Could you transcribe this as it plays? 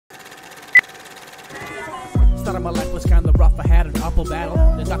Started my life was kinda rough, I had an awful battle.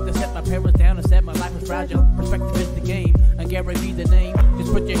 The doctor set my parents down and said my life was fragile. Perspective is the game, and GaryVee the name.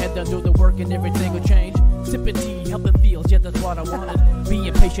 Just put your head down, do the work, and everything will change. Sipping tea, helping feels, yeah, that's what I wanted.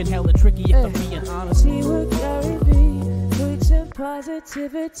 Being patient, hella tricky, if I'm being honest. Tea with GaryVee, roots and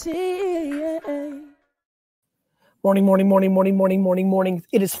positivity. Morning.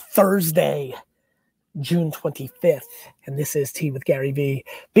 It is Thursday, June 25th, and this is Tea with GaryVee.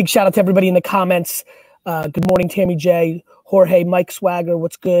 Big shout out to everybody in the comments. Good morning, Tammy J, Jorge, Mike Swagger,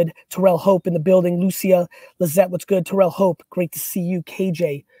 what's good? Terrell Hope in the building. Lucia Lizette, what's good? Terrell Hope, great to see you.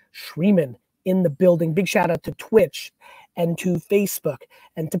 KJ Shreeman in the building. Big shout out to Twitch and to Facebook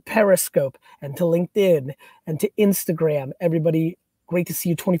and to Periscope and to LinkedIn and to Instagram. Everybody, great to see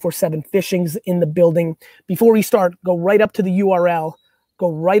you. 24/7 Fishing's in the building. Before we start, go right up to the URL. Go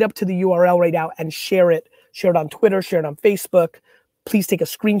right up to the URL right now and share it. Share it on Twitter, share it on Facebook. Please take a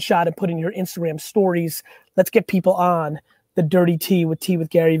screenshot and put in your Instagram stories. Let's get people on the Dirty Tea with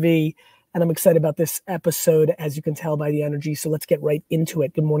GaryVee. And I'm excited about this episode, as you can tell by the energy. So let's get right into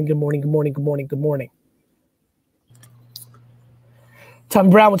it. Good morning. Tom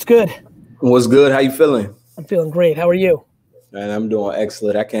Brown, what's good? What's good? How you feeling? I'm feeling great. How are you? Man, I'm doing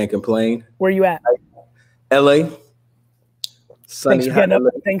excellent. I can't complain. Where are you at? LA. Sunny.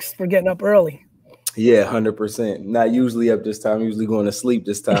 Thanks for getting up early. Yeah, 100%. Not usually up this time. Usually going to sleep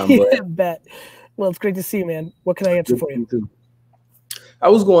this time. Yeah, but bet. Well, it's great to see you, man. What can I answer for you? Too. I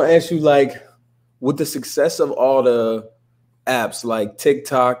was going to ask you, like, with the success of all the apps like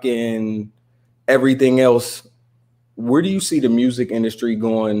TikTok and everything else, where do you see the music industry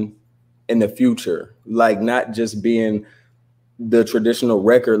going in the future? Like, not just being the traditional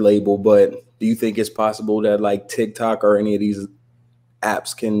record label, but do you think it's possible that like TikTok or any of these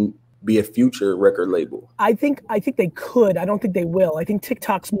apps can be a future record label? I think they could. I don't think they will. I think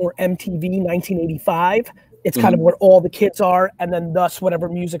TikTok's more MTV 1985. It's kind of where all the kids are, and then thus whatever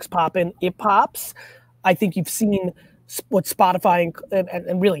music's popping, it pops. I think you've seen what Spotify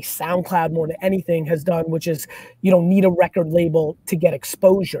and really SoundCloud more than anything has done, which is you don't need a record label to get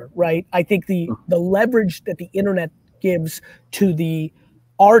exposure, right? I think the leverage that the internet gives to the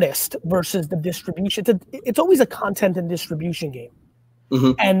artist versus the distribution, it's always a content and distribution game.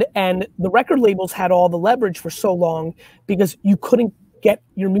 And the record labels had all the leverage for so long because you couldn't get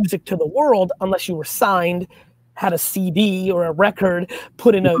your music to the world unless you were signed, had a CD or a record,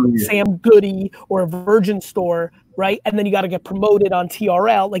 put in a Sam Goody or a Virgin store, right? And then you got to get promoted on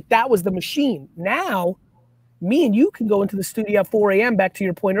TRL. Like that was the machine. Now, me and you can go into the studio at 4 a.m. back to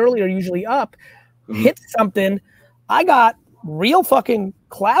your point earlier, usually up, hit something. I got real fucking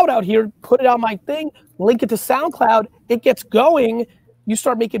cloud out here, put it on my thing, link it to SoundCloud, it gets going. You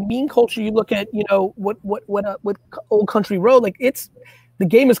start making meme culture. You look at, you know, what Old Country Road, like the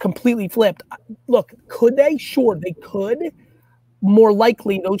game is completely flipped. Look, could they? Sure, they could. More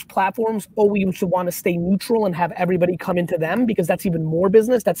likely, those platforms always should want to stay neutral and have everybody come into them because that's even more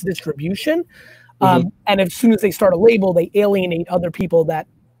business. That's distribution. And as soon as they start a label, they alienate other people that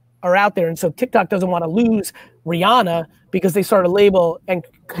are out there. And so TikTok doesn't want to lose Rihanna because they started a label and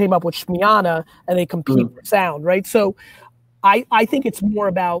came up with Shmiana and they compete for sound, right? So I think it's more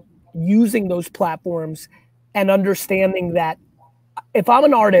about using those platforms and understanding that if I'm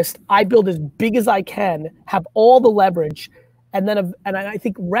an artist, I build as big as I can, have all the leverage, and I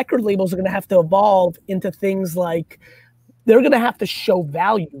think record labels are going to have to evolve into things like they're going to have to show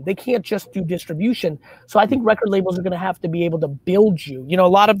value. They can't just do distribution. So I think record labels are going to have to be able to build you. You know, a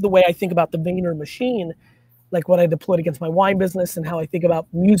lot of the way I think about the Vayner machine, like what I deployed against my wine business and how I think about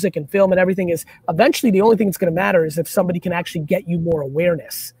music and film and everything is eventually the only thing that's going to matter is if somebody can actually get you more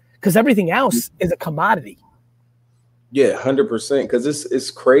awareness because everything else is a commodity. Yeah, 100%. Because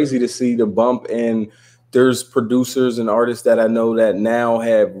it's crazy to see the bump, and there's producers and artists that I know that now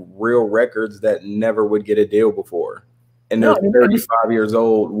have real records that never would get a deal before. And they're 35 years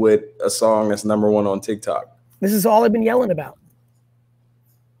old with a song that's #1 on TikTok. This is all I've been yelling about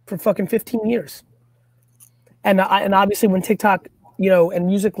for fucking 15 years. And obviously when TikTok, you know, and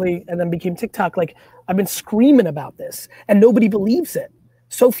Musically and then became TikTok, like I've been screaming about this and nobody believes it.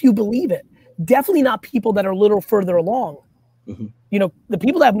 So few believe it. Definitely not people that are a little further along. You know, the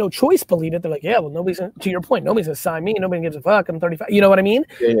people that have no choice believe it. They're like, yeah, well, to your point, nobody's gonna sign me. Nobody gives a fuck. I'm 35. You know what I mean?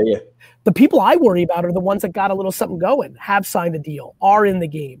 Yeah. The people I worry about are the ones that got a little something going, have signed a deal, are in the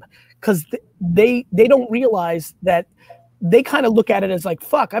game. Because they don't realize that they kind of look at it as like,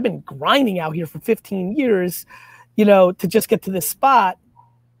 fuck, I've been grinding out here for 15 years, you know, to just get to this spot,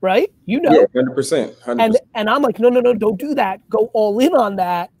 right? You know, yeah, 100%. And I'm like, no, don't do that. Go all in on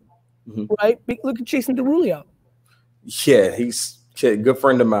that, right? Look at Jason Derulo. Yeah, he's Shit, good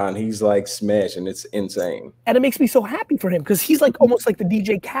friend of mine. He's like smashing. It's insane. And it makes me so happy for him because he's like almost like the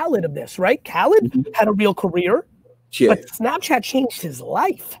DJ Khaled of this, right? Khaled had a real career, but Snapchat changed his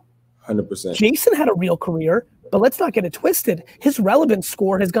life. 100%. Jason had a real career, but let's not get it twisted. His relevance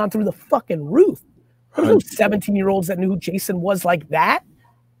score has gone through the fucking roof. There's no 17-year-olds that knew who Jason was like that.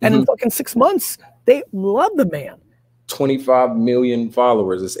 And in fucking 6 months, they love the man. 25 million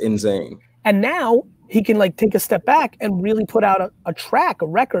followers. It's insane. And now he can like take a step back and really put out a track, a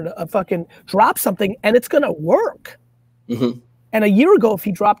record, a fucking drop something, and it's gonna work. And a year ago, if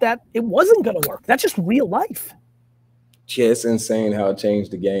he dropped that, it wasn't gonna work. That's just real life. Yeah, it's insane how it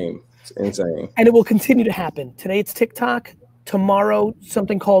changed the game. It's insane. And it will continue to happen. Today it's TikTok. Tomorrow,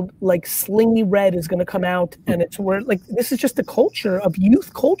 something called like Slingy Red is gonna come out, and it's where like this is just the culture of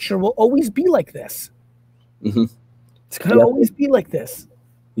youth culture will always be like this. It's gonna always be like this.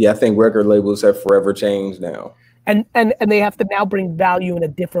 Yeah, I think record labels have forever changed now. And they have to now bring value in a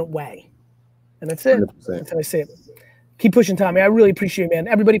different way. And that's it. 100%. That's how I say it. Keep pushing, Tommy. I really appreciate it, man.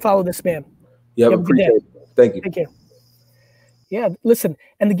 Everybody follow this man. Yeah, appreciate it. Thank you. Thank you. Yeah, listen,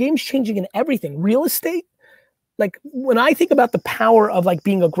 and the game's changing in everything. Real estate, like when I think about the power of like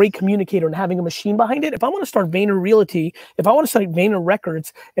being a great communicator and having a machine behind it, if I want to start Vayner Realty, if I want to start Vayner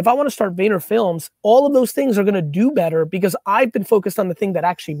Records, if I want to start Vayner Films, all of those things are going to do better because I've been focused on the thing that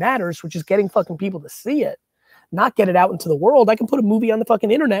actually matters, which is getting fucking people to see it, not get it out into the world. I can put a movie on the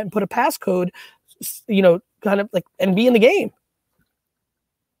fucking internet and put a passcode, you know, kind of like, and be in the game.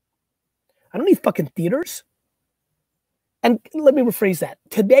 I don't need fucking theaters. And let me rephrase that.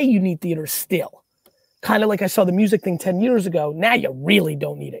 Today you need theaters still. Kind of like I saw the music thing 10 years ago. Now you really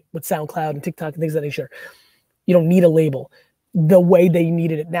don't need it with SoundCloud and TikTok and things of that nature. You don't need a label the way they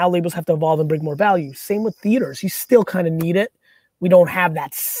needed it. Now labels have to evolve and bring more value. Same with theaters. You still kind of need it. We don't have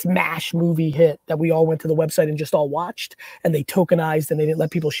that smash movie hit that we all went to the website and just all watched and they tokenized and they didn't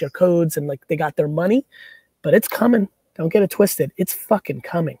let people share codes and like they got their money. But it's coming. Don't get it twisted. It's fucking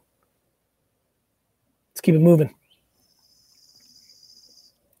coming. Let's keep it moving.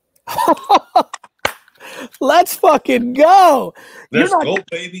 Let's fucking go. Let's go,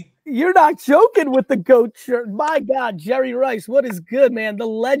 baby. You're not joking with the goat shirt. My God, Jerry Rice, what is good, man? The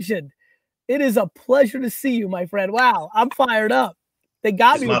legend. It is a pleasure to see you, my friend. Wow, I'm fired up. They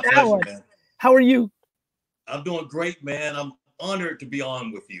got me with that one. Man. How are you? I'm doing great, man. I'm honored to be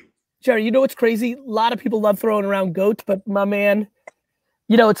on with you. Jerry, you know what's crazy? A lot of people love throwing around GOAT, but my man,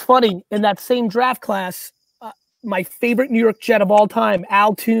 you know, it's funny. In that same draft class, my favorite New York Jet of all time,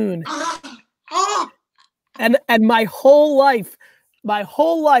 Al Toon. And my whole life,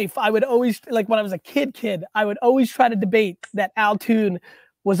 I would always, like when I was a kid, I would always try to debate that Al Toon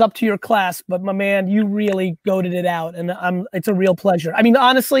was up to your class, but my man, you really goated it out, and it's a real pleasure. I mean,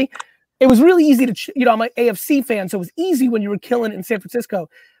 honestly, it was really easy to, you know, I'm an AFC fan, so it was easy when you were killing it in San Francisco.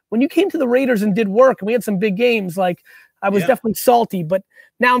 When you came to the Raiders and did work, and we had some big games, like I was definitely salty, but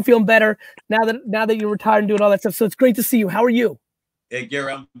now I'm feeling better. Now that you're retired and doing all that stuff, so it's great to see you. How are you? Hey,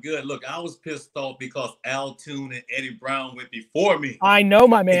 Gary, I'm good. Look, I was pissed off because Al Toon and Eddie Brown went before me. I know,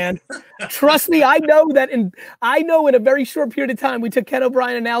 my man. Trust me, I know in a very short period of time, we took Ken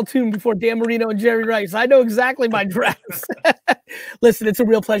O'Brien and Al Toon before Dan Marino and Jerry Rice. I know exactly my drafts. Listen, it's a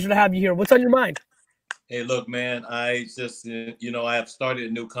real pleasure to have you here. What's on your mind? Hey, look, man, I just, you know, I have started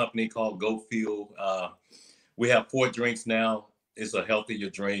a new company called Go Fuel. We have 4 drinks now. It's a healthier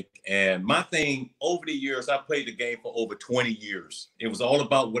drink. And my thing over the years, I played the game for over 20 years. It was all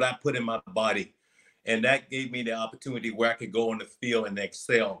about what I put in my body. And that gave me the opportunity where I could go on the field and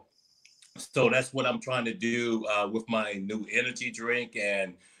excel. So that's what I'm trying to do with my new energy drink.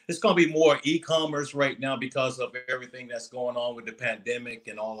 And it's going to be more e-commerce right now because of everything that's going on with the pandemic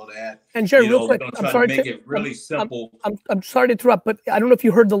and all of that. And Jerry, real quick, I'm sorry to make it really simple. I'm sorry to interrupt, but I don't know if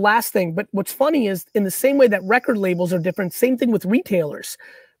you heard the last thing, but what's funny is in the same way that record labels are different, same thing with retailers.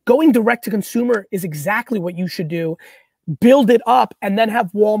 Going direct to consumer is exactly what you should do. Build it up and then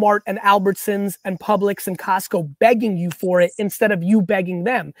have Walmart and Albertsons and Publix and Costco begging you for it instead of you begging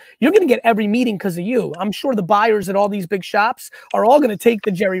them. You're going to get every meeting because of you. I'm sure the buyers at all these big shops are all going to take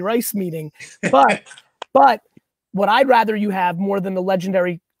the Jerry Rice meeting. But what I'd rather you have more than the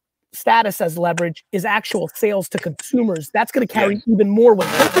legendary status as leverage is actual sales to consumers. That's going to carry even more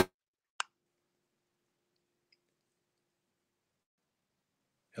with it.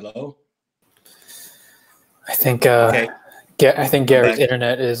 Hello? I think Gary's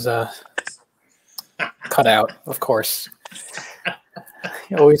internet is cut out, of course.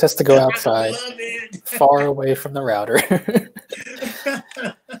 He always has to go outside, far away from the router.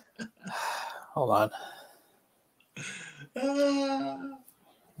 Hold on.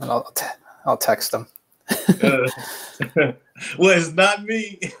 I'll text him. Well, it's not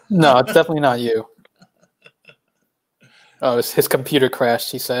me. No, it's definitely not you. Oh, his computer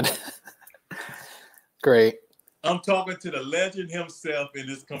crashed, he said. Great. I'm talking to the legend himself, and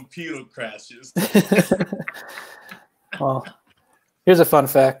his computer crashes. Well, here's a fun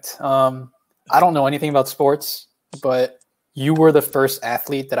fact. I don't know anything about sports, but you were the first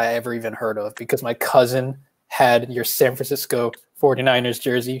athlete that I ever even heard of because my cousin had your San Francisco 49ers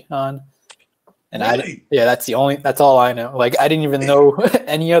jersey on. And really? That's all I know. Like, I didn't even know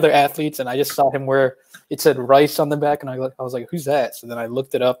any other athletes, and I just saw him wear, it said Rice on the back, and I was like, who's that? So then I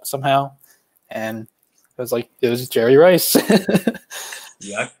looked it up somehow, and it was Jerry Rice.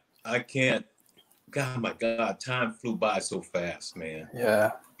 Yeah, I can't. God, my God, time flew by so fast, man.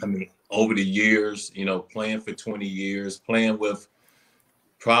 Yeah. I mean, over the years, playing for 20 years, playing with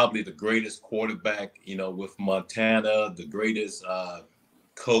probably the greatest quarterback, with Montana, the greatest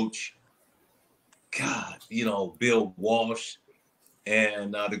coach, God, Bill Walsh,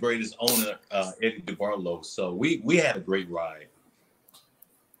 and the greatest owner, Eddie DeBarlo. So we had a great ride.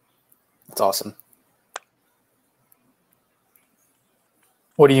 That's awesome.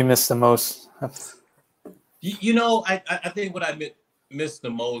 What do you miss the most? I think what I miss the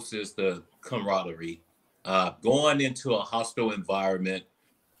most is the camaraderie. Going into a hostile environment.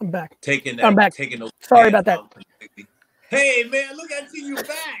 I'm back. I'm back. Sorry about that. Hey, man, look, I see you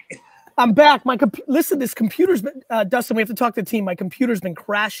back. I'm back. Listen, this computer's been, Dustin, we have to talk to the team. My computer's been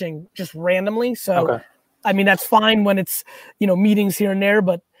crashing just randomly. So, okay. I mean, that's fine when it's, meetings here and there,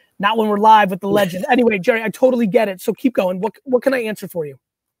 but not when we're live with the legend. Anyway, Jerry, I totally get it. So keep going. What can I answer for you?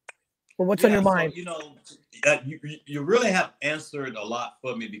 Or what's on your mind? So, you really have answered a lot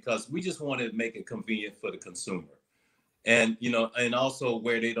for me because we just want to make it convenient for the consumer. And, and also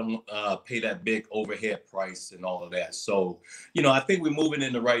where they don't pay that big overhead price and all of that. So, I think we're moving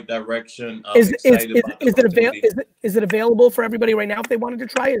in the right direction. Is it available for everybody right now if they wanted to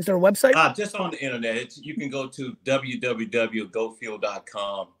try it? Is there a website? Just on the internet. You can go to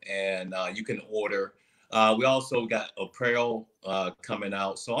www.gofield.com and you can order. We also got apparel coming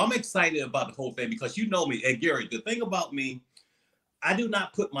out. So I'm excited about the whole thing because you know me. Hey, Gary, the thing about me, I do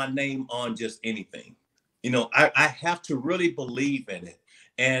not put my name on just anything. I have to really believe in it.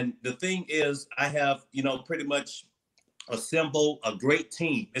 And the thing is, I have, pretty much assembled a great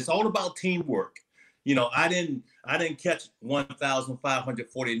team. It's all about teamwork. I didn't catch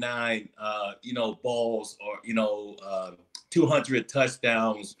 1,549, balls or, 200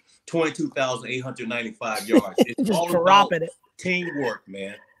 touchdowns, 22,895 yards. It's just all dropping about teamwork,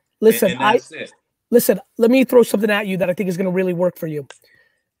 man. Listen, and that's it. Listen, let me throw something at you that I think is going to really work for you.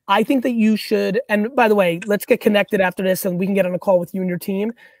 I think that you should, and by the way, let's get connected after this and we can get on a call with you and your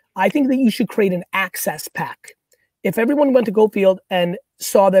team. I think that you should create an access pack. If everyone went to GoField and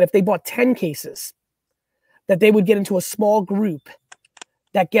saw that if they bought 10 cases, that they would get into a small group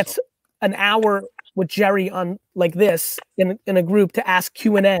that gets an hour with Jerry on like this in a group to ask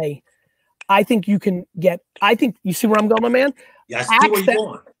Q&A. I think you can get, you see where I'm going, my man? Yeah, I see where you're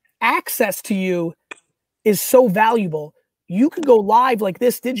going. Access to you is so valuable. You could go live like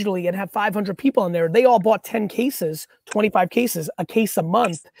this digitally and have 500 people on there. They all bought 10 cases, 25 cases, a case a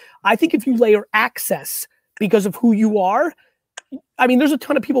month. I think if you layer access because of who you are, I mean, there's a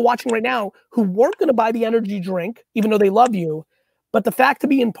ton of people watching right now who weren't going to buy the energy drink, even though they love you. But the fact to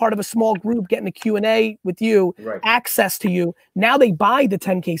be in part of a small group, getting a Q&A with you, right, access to you, now they buy the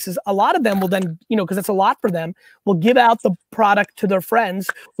 10 cases. A lot of them will then, because it's a lot for them, will give out the product to their friends,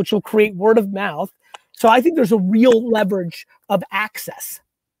 which will create word of mouth. So I think there's a real leverage of access.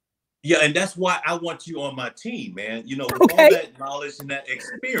 Yeah, and that's why I want you on my team, man. With all that knowledge and that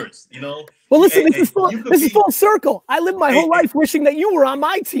experience, Well, listen, this is full circle. I lived my whole life wishing that you were on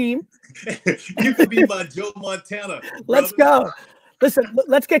my team. You could be my Joe Montana. Let's go. Listen,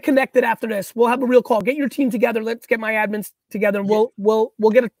 let's get connected after this. We'll have a real call. Get your team together. Let's get my admins together, and we'll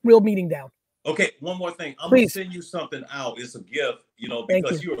get a real meeting down. Okay, one more thing. I'm gonna send you something out. It's a gift,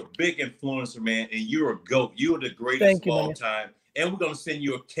 because you're a big influencer, man, and you're a GOAT. You're the greatest of all time. And we're gonna send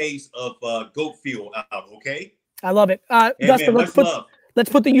you a case of GoField out. Okay. I love it. Dustin, let's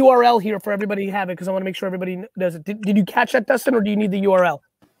put the URL here for everybody to have it because I want to make sure everybody knows it. Did you catch that, Dustin, or do you need the URL?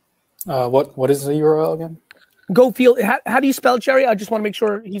 What is the URL again? GoField. How do you spell it, Jerry? I just want to make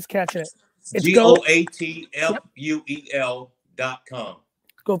sure he's catching it. It's GoATFUEL.com.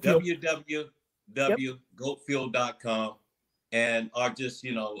 GoField. www.goatfield.com and are just,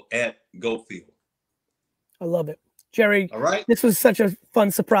 at GoField. I love it. Jerry, all right. This was such a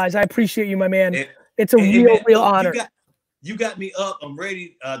fun surprise. I appreciate you, my man. It's a real honor. You got me up. I'm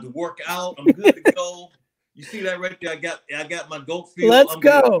ready to work out. I'm good to go. You see that right there? I got my goat feel. Let's I'm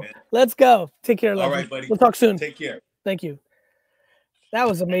go. good, man. Let's go. Take care, All Leslie. right, buddy. We'll talk soon. Take care. Thank you. That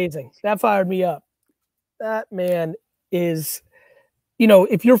was amazing. That fired me up. That man is, you know,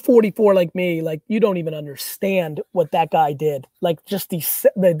 if you're 44 like me, like you don't even understand what that guy did. Like just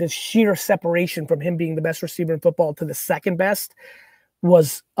the sheer separation from him being the best receiver in football to the second best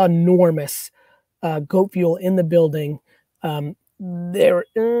was enormous. Goat Fuel in the building. There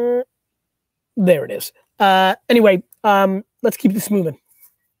it is. Anyway, let's keep this moving.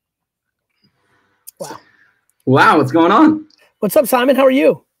 Wow. Wow, what's going on? What's up, Simon? How are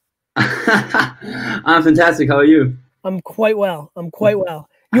you? I'm fantastic. How are you? I'm quite well.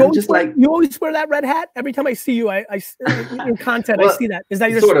 You always wear that red hat every time I see you. I your content. Well, I see that. Is that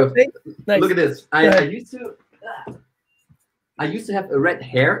your sort of thing? Nice. Look at this. I used to have a red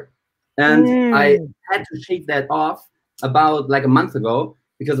hair, and I had to shave that off about like a month ago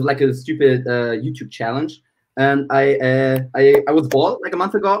because of like a stupid YouTube challenge. And I was bald like a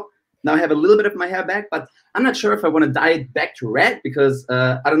month ago. Now I have a little bit of my hair back, but I'm not sure if I want to dye it back to red because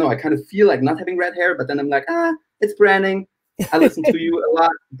I don't know. I kind of feel like not having red hair, but then I'm like, it's branding. I listen to you a lot.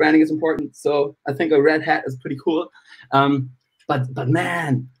 Branding is important, so I think a red hat is pretty cool. But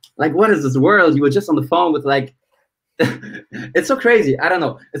man, like, what is this world? You were just on the phone with like, it's so crazy. I don't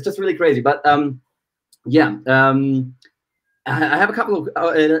know. It's just really crazy. But yeah. I have a couple of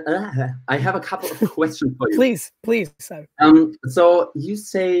questions for you. Please. So you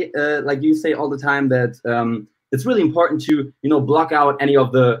say all the time that it's really important to block out any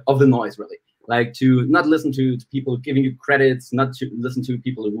of the noise, really, like to not listen to people giving you credits, not to listen to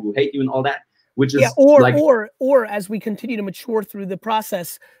people who hate you and all that. Which is or as we continue to mature through the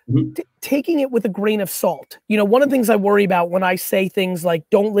process, taking it with a grain of salt. One of the things I worry about when I say things like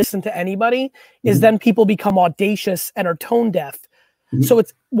 "don't listen to anybody" is then people become audacious and are tone deaf. So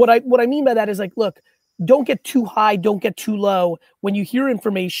it's what I mean by that is like, look, don't get too high, don't get too low. When you hear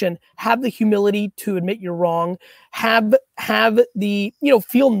information, have the humility to admit you're wrong. Have the,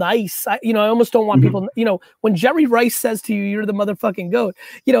 feel nice. I almost don't want people, when Jerry Rice says to you, you're the motherfucking goat,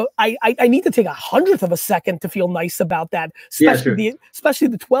 I need to take 100th of a second to feel nice about that, especially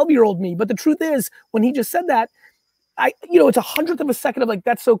the 12-year-old me. But the truth is, when he just said that, it's 100th of a second of like,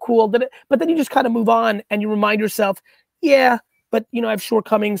 that's so cool. But then you just kind of move on and you remind yourself, yeah, but I have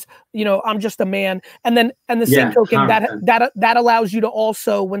shortcomings. I'm just a man. And the same token, that allows you to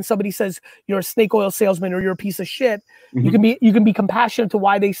also, when somebody says you're a snake oil salesman or you're a piece of shit, you can be compassionate to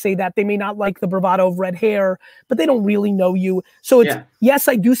why they say that. They may not like the bravado of red hair, but they don't really know you. So it's yes,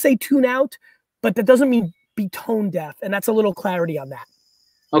 I do say tune out, but that doesn't mean be tone deaf. And that's a little clarity on that.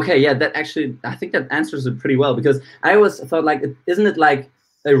 Okay, yeah, that actually, I think that answers it pretty well, because I always thought like, isn't it like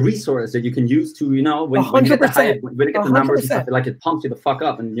a resource that you can use to, when you get the numbers and stuff, like it pumps you the fuck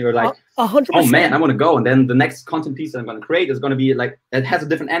up and you're like, 100%. Oh man, I want to go. And then the next content piece that I'm going to create is going to be like, it has a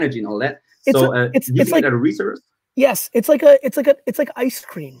different energy and all that. It's like a resource. Yes. It's like ice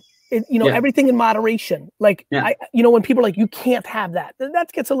cream. Everything in moderation. Like, when people are like, you can't have that,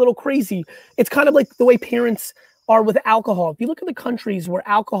 that gets a little crazy. It's kind of like the way parents are with alcohol. If you look at the countries where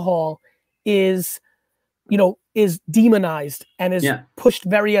alcohol is demonized and is pushed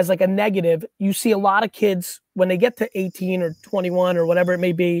very as like a negative, you see a lot of kids when they get to 18 or 21 or whatever it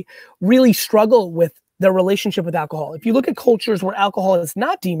may be, really struggle with their relationship with alcohol. If you look at cultures where alcohol is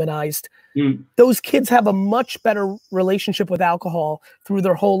not demonized, those kids have a much better relationship with alcohol through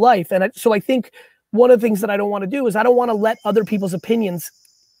their whole life. And so I think one of the things that I don't want to do is I don't want to let other people's opinions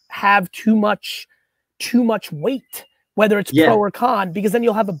have too much weight, whether it's pro or con, because then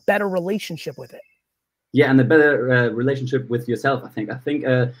you'll have a better relationship with it. Yeah, and a better relationship with yourself, I think.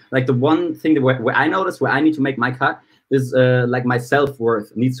 Like the one thing where I notice where I need to make my cut is like my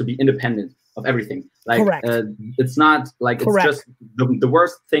self-worth needs to be independent of everything. Like, it's not like, it's just the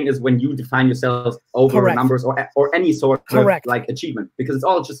worst thing is when you define yourself over numbers or any sort of like achievement, because it's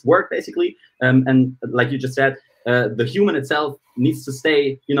all just work basically. And like you just said, the human itself needs to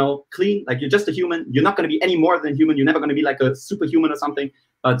stay, clean. Like, you're just a human. You're not going to be any more than human. You're never going to be like a superhuman or something.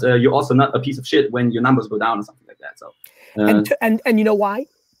 But you're also not a piece of shit when your numbers go down or something like that. So, and you know why?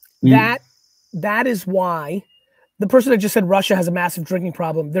 That is why the person that just said Russia has a massive drinking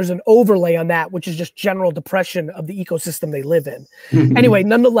problem, there's an overlay on that, which is just general depression of the ecosystem they live in. Anyway,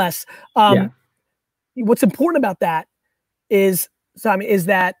 nonetheless, what's important about that is, Simon, is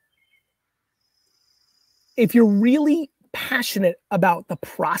that if you're really passionate about the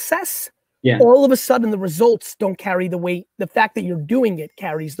process, all of a sudden the results don't carry the weight. The fact that you're doing it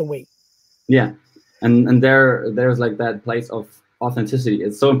carries the weight. Yeah, and there's like that place of authenticity.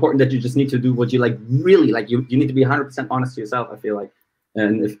 It's so important that you just need to do what you like, really like. You need to be 100% honest to yourself, I feel like.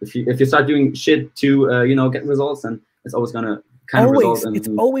 And if you start doing shit to you know, get results, then it's always gonna kind of result in, it's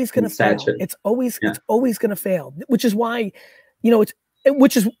always gonna fail. Shit. It's always gonna fail. Which is why, you know,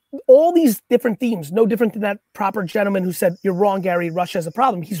 which is all these different themes, no different than that proper gentleman who said, "You're wrong, Gary, Russia has a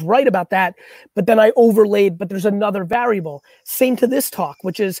problem." He's right about that. But then I overlaid, but there's another variable. Same to this talk,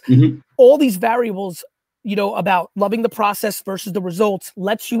 which is all these variables, you know, about loving the process versus the results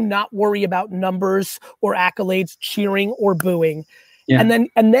lets you not worry about numbers or accolades, cheering or booing. And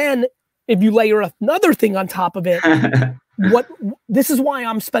then if you layer another thing on top of it, this is why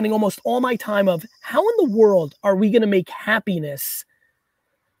I'm spending almost all my time of how in the world are we going to make happiness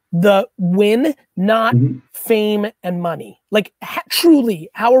the win, not fame and money? Like truly,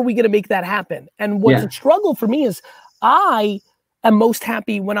 how are we going to make that happen? And what's a struggle for me is I am most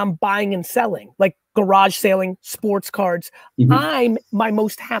happy when I'm buying and selling, like garage selling, sports cards. I'm my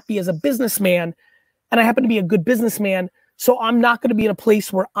most happy as a businessman, and I happen to be a good businessman. So I'm not going to be in a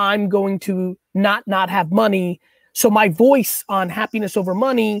place where I'm going to not have money. So my voice on happiness over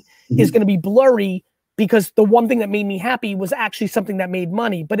money is going to be blurry, because the one thing that made me happy was actually something that made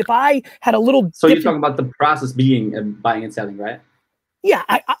money. But if I had a little, so you're talking about the process being buying and selling, right? Yeah,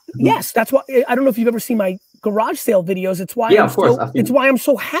 yes, that's why. I don't know if you've ever seen my garage sale videos. It's why it's why I'm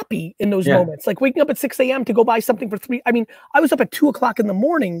so happy in those moments. Like waking up at 6 a.m. to go buy something for $3. I mean, I was up at 2 o'clock in the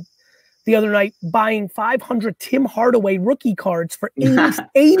morning the other night buying 500 Tim Hardaway rookie cards for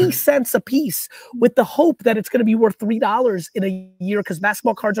 80 cents a piece, with the hope that it's going to be worth $3 in a year because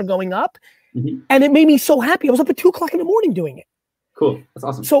basketball cards are going up. And it made me so happy. I was up at 2 o'clock in the morning doing it. Cool. That's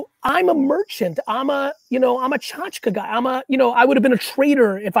awesome. So I'm a merchant. I'm a tchotchke guy. I would have been a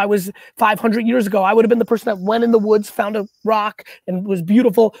trader if I was 500 years ago. I would have been the person that went in the woods, found a rock and was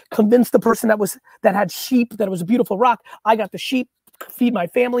beautiful, convinced the person that had sheep that it was a beautiful rock. I got the sheep, feed my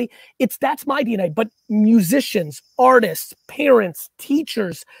family. That's my DNA. But musicians, artists, parents,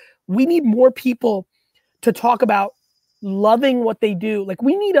 teachers, we need more people to talk about loving what they do. Like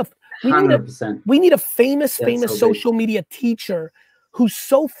we need a 100%. We need a famous social media teacher who's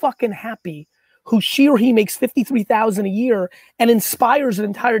so fucking happy, who she or he makes $53,000 a year and inspires an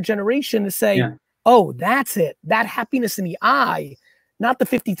entire generation to say, oh, that's it. That happiness in the eye, not the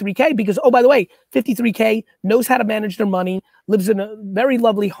 53K, because, oh, by the way, 53K knows how to manage their money, lives in a very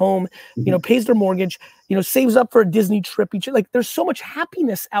lovely home, you know, pays their mortgage, you know, saves up for a Disney trip. Like there's so much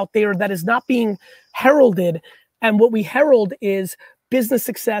happiness out there that is not being heralded. And what we herald is business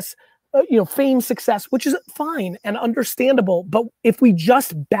success, fame success, which is fine and understandable. But if we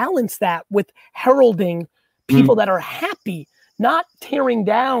just balance that with heralding people that are happy, not tearing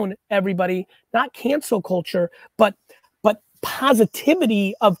down everybody, not cancel culture, but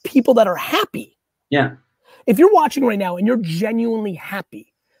positivity of people that are happy. Yeah. If you're watching right now and you're genuinely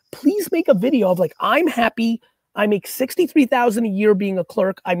happy, please make a video of like, I'm happy. I make $63,000 a year being a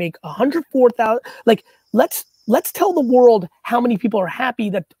clerk. I make $104,000. Like, let's tell the world how many people are happy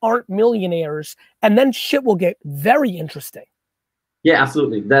that aren't millionaires, and then shit will get very interesting. Yeah,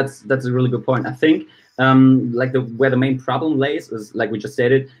 absolutely. That's a really good point. I think like where the main problem lays is, like we just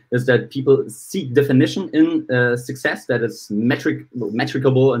stated, is that people seek definition in success that is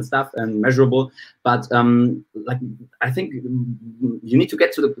metricable and stuff and measurable. But like I think we need to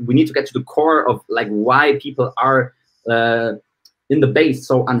get to the core of like why people are in the base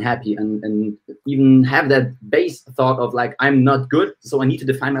so unhappy, and even have that base thought of like, I'm not good, so I need to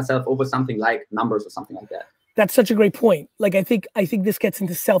define myself over something like numbers or something like that. That's such a great point. Like, I think this gets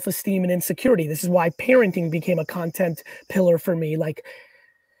into self-esteem and insecurity. This is why parenting became a content pillar for me. Like,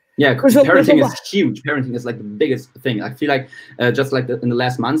 yeah, parenting is huge. Parenting is like the biggest thing. I feel like just like in the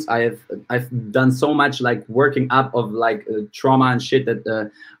last months, I've done so much like working up of like trauma and shit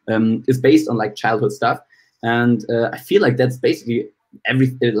that is based on like childhood stuff. And I feel like that's basically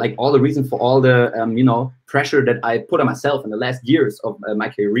like all the reason for all the pressure that I put on myself in the last years of my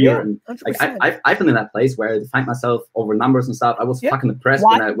career. Yeah, and like I've been in that place where I defined myself over numbers and stuff. I was fucking depressed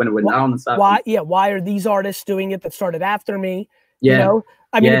when it went down and stuff. Why are these artists doing it that started after me? Yeah. You know?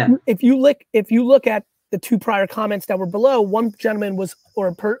 I mean, if you look at the two prior comments that were below, one gentleman was,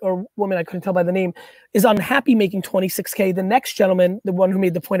 or woman, I couldn't tell by the name, is unhappy making 26K. The next gentleman, the one who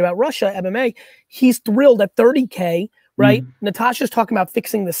made the point about Russia, MMA, he's thrilled at 30K, right? Natasha's talking about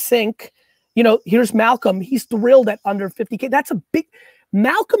fixing the sink. You know, here's Malcolm. He's thrilled at under 50K. That's a big,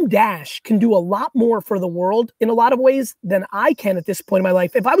 Malcolm Dash can do a lot more for the world in a lot of ways than I can at this point in my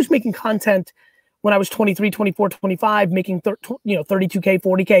life. If I was making content when I was 23, 24, 25, making 32K,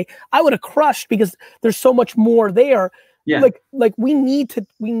 40K, I would have crushed, because there's so much more there. Yeah. Like we need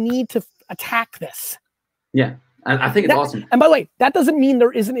to attack this. Yeah. I think it's awesome. And by the way, that doesn't mean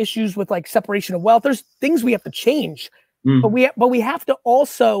there isn't issues with like separation of wealth. There's things we have to change. But we have to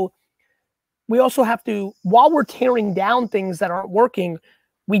also, while we're tearing down things that aren't working,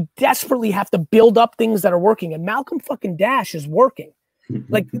 we desperately have to build up things that are working. And Malcolm fucking Dash is working.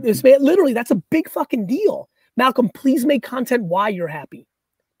 Like this man, literally, that's a big fucking deal. Malcolm, please make content why you're happy.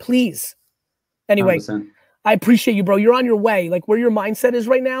 Please. Anyway, 100%. I appreciate you, bro. You're on your way. Like where your mindset is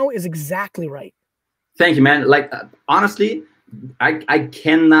right now is exactly right. Thank you, man. Like honestly, I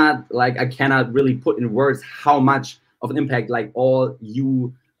cannot really put in words how much of an impact like all of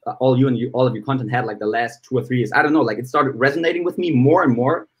your content had like the last 2 or 3 years. I don't know, like it started resonating with me more and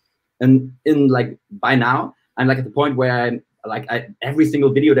more, and like by now I'm like at the point where I'm like every single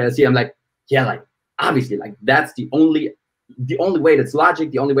video that I see, I'm like, yeah, like obviously like that's the only way that's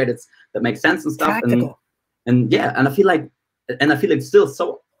logic, the only way that makes sense and stuff. Tactical. And yeah, and I feel like it's still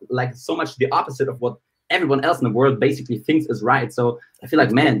so much the opposite of what everyone else in the world basically thinks is right. So I feel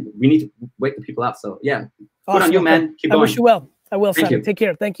like, man, we need to wake the people up. So yeah, Awesome. good on you, man. Keep going. I wish you well. I will, Thank Simon. you. Take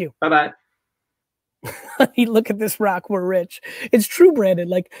care. Thank you. Bye-bye. Look at this rock. We're rich. It's true, Brandon.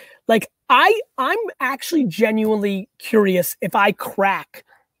 Like I'm actually genuinely curious if I crack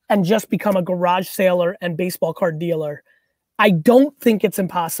and just become a garage sailor and baseball card dealer. I don't think it's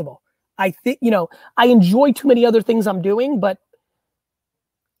impossible. I think, I enjoy too many other things I'm doing, but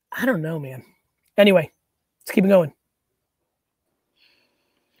I don't know, man. Anyway, let's keep it going.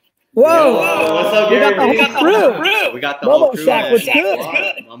 Whoa! What's up, We Gary? got the whole crew. We got the whole Momo crew, Shack, man. what's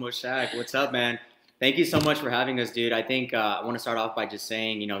good? Momo Shack, what's up, man? Thank you so much for having us, dude. I think I want to start off by just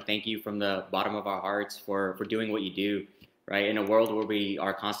saying, thank you from the bottom of our hearts for doing what you do, right? In a world where we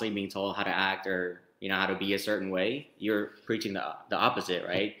are constantly being told how to act or, how to be a certain way, you're preaching the opposite,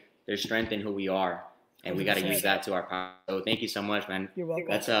 right? There's strength in who we are, and we got to use that to our power. So thank you so much, man. You're welcome.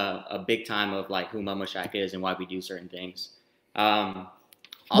 That's a big time of like who Momo Shack is and why we do certain things. Also,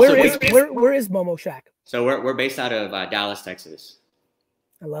 Where is Momo Shack? So we're based out of Dallas, Texas.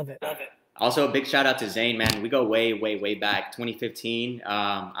 I love it. Also, a big shout out to Zane, man. We go way, way, way back. 2015.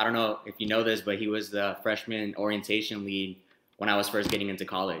 I don't know if you know this, but he was the freshman orientation lead when I was first getting into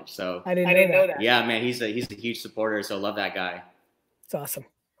college. So I didn't know that. Yeah, man, he's a huge supporter. So love that guy. It's awesome.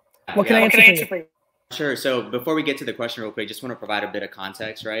 What can I answer for you? Sure. So before we get to the question real quick, just want to provide a bit of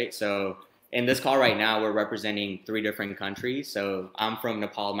context, right? So in this call right now, we're representing 3 different countries. So I'm from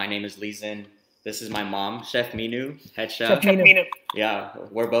Nepal. My name is Leeson. This is my mom, Chef Minu, head chef. Chef Minu. Yeah,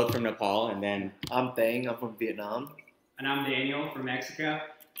 we're both from Nepal. And then I'm Thang. I'm from Vietnam. And I'm Daniel from Mexico.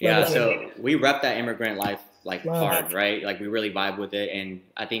 Yeah, so we rep that immigrant life like hard, right? Like we really vibe with it. And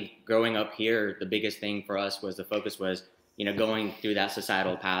I think growing up here, the biggest thing for us was the focus was, going through that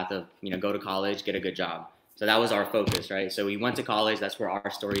societal path of, go to college, get a good job. So that was our focus, right? So we went to college. That's where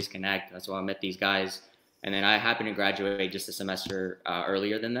our stories connect. That's why I met these guys. And then I happened to graduate just a semester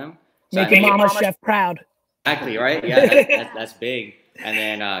earlier than them. So Making Mama Chef proud. Exactly, right? Yeah, that's big. And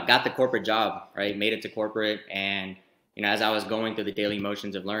then got the corporate job, right? Made it to corporate. And, as I was going through the daily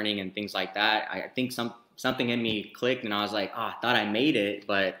motions of learning and things like that, I think something in me clicked and I was like, I thought I made it,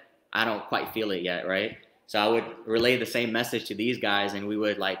 but I don't quite feel it yet, right? So I would relay the same message to these guys and we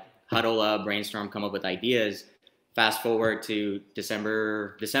would like huddle up, brainstorm, come up with ideas. Fast forward to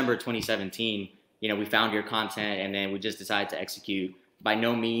December 2017, we found your content and then we just decided to execute. By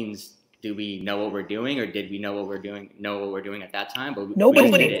no means do we know what we're doing or did we know what we're doing at that time, but Nobody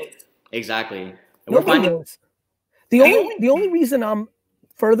did it. Exactly. And Nobody knows. The only reason I'm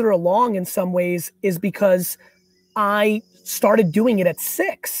further along in some ways is because I started doing it at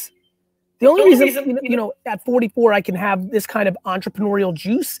 6. The only reason, at 44, I can have this kind of entrepreneurial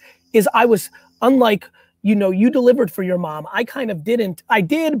juice is I was, unlike, you delivered for your mom. I kind of didn't. I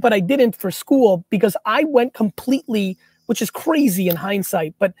did, but I didn't for school because I went completely, which is crazy in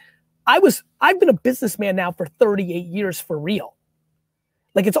hindsight, but I've been a businessman now for 38 years for real.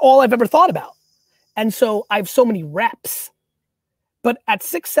 Like it's all I've ever thought about. And so I have so many reps. But at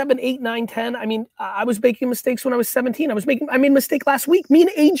 6, 7, 8, 9, 10, I mean, I was making mistakes when I was 17. I made a mistake last week. Me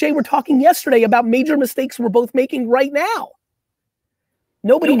and AJ were talking yesterday about major mistakes we're both making right now.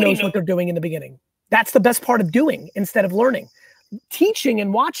 Nobody knows what they're doing in the beginning. That's the best part of doing instead of learning. Teaching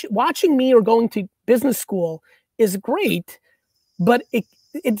and watching me or going to business school is great, but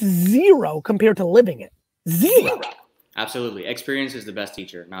it's zero compared to living it. Zero. Absolutely. Experience is the best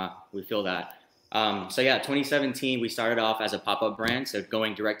teacher. We feel that. So yeah, 2017, we started off as a pop-up brand. So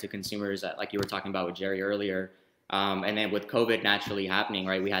going direct to consumers, like you were talking about with Jerry earlier. And then with COVID naturally happening,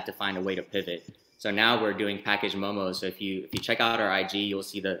 right, we had to find a way to pivot. So now we're doing packaged momos. So if you check out our IG, you'll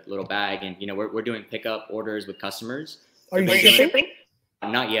see the little bag and, we're doing pickup orders with customers. Are you shipping?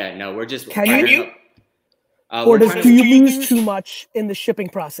 Not yet. No, we're just. Can you? Or do you lose too much in the shipping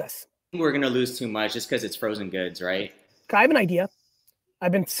process? We're going to lose too much just because it's frozen goods, right? I have an idea.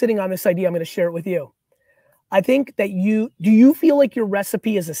 I've been sitting on this idea. I'm going to share it with you. I think that do you feel like your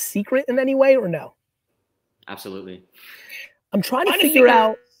recipe is a secret in any way or no? Absolutely. I'm trying to figure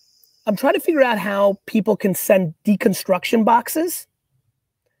out how people can send deconstruction boxes.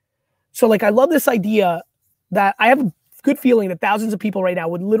 So like, I love this idea that I have a good feeling that thousands of people right now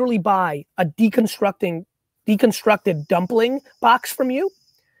would literally buy a deconstructed dumpling box from you,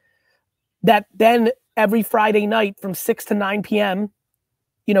 that then every Friday night from 6 to 9 p.m.,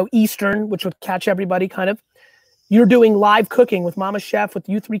 you know, Eastern, which would catch everybody kind of, you're doing live cooking with Mama Chef, with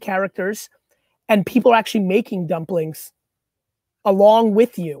you 3 characters, and people are actually making dumplings along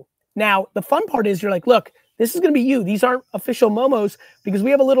with you. Now, the fun part is you're like, look, this is going to be you. These aren't official momos because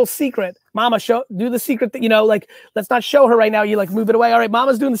we have a little secret. Mama, do the secret that, you know, like, let's not show her right now. You like move it away. All right,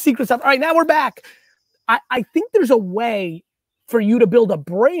 Mama's doing the secret stuff. All right, now we're back. I think there's a way for you to build a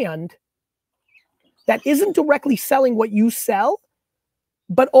brand that isn't directly selling what you sell,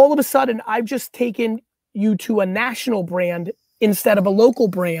 but all of a sudden I've just taken you to a national brand instead of a local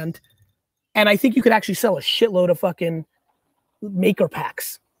brand. And I think you could actually sell a shitload of fucking maker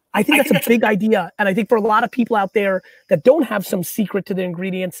packs. I think that's a big idea. And I think for a lot of people out there that don't have some secret to the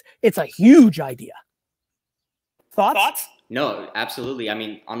ingredients, it's a huge idea. Thoughts? No, absolutely. I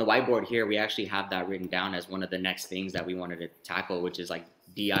mean, on the whiteboard here, we actually have that written down as one of the next things that we wanted to tackle, which is like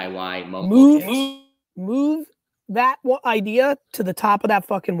DIY momo. Move that idea to the top of that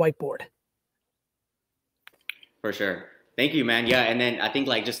fucking whiteboard. For sure. Thank you, man. Yeah, and then I think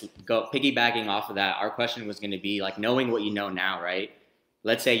like just piggybacking off of that, our question was going to be like knowing what you know now, right?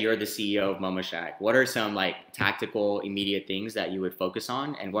 Let's say you're the CEO of Momo Shack. What are some like tactical, immediate things that you would focus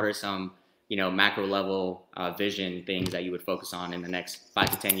on, and what are some, you know, macro level vision things that you would focus on in the next 5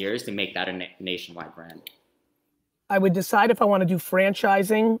 to 10 years to make that a nationwide brand? I would decide if I want to do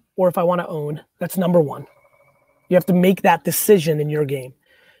franchising or if I want to own. That's number one. You have to make that decision in your game.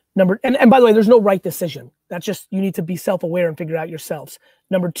 And by the way, there's no right decision. That's just, you need to be self-aware and figure it out yourselves.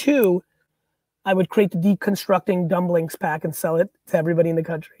 Number two, I would create the deconstructing dumplings pack and sell it to everybody in the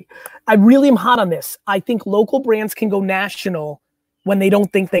country. I really am hot on this. I think local brands can go national when they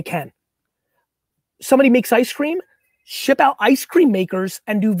don't think they can. Somebody makes ice cream, ship out ice cream makers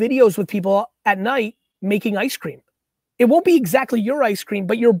and do videos with people at night making ice cream. It won't be exactly your ice cream,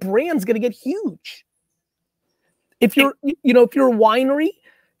 but your brand's gonna get huge. If you're, you know, if you're a winery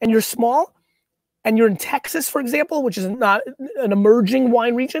and you're small and you're in Texas, for example, which is not an emerging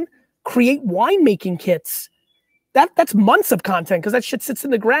wine region, create winemaking kits. That's months of content because that shit sits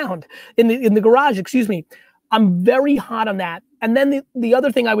in the ground, in the garage, excuse me. I'm very hot on that. And then the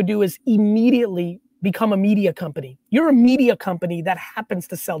other thing I would do is immediately become a media company. You're a media company that happens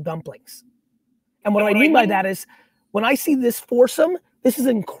to sell dumplings. And what I mean by that is when I see this foursome, this is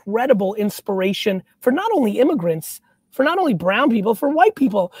incredible inspiration for not only immigrants, for not only brown people, for white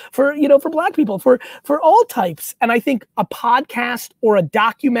people, for, you know, for black people, for all types. And I think a podcast or a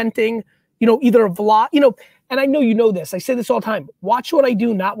documenting, you know, either a vlog, you know, and I know you know this, I say this all the time, watch what I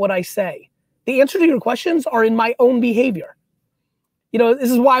do, not what I say. The answer to your questions are in my own behavior. You know,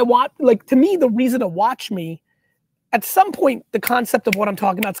 this is why I want, like, to me, the reason to watch me, at some point, the concept of what I'm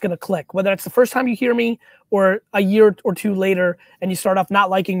talking about is going to click, whether it's the first time you hear me or a year or two later and you start off not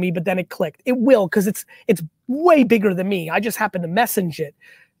liking me, but then it clicked. It will, because it's way bigger than me. I just happen to message it.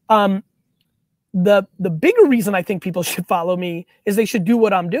 The bigger reason I think people should follow me is they should do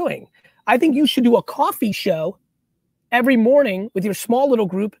what I'm doing. I think you should do a coffee show every morning with your small little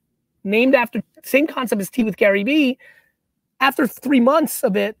group named after, same concept as Tea with GaryVee. After 3 months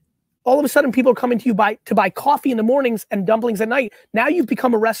of it, all of a sudden people are coming to you to buy coffee in the mornings and dumplings at night. Now you've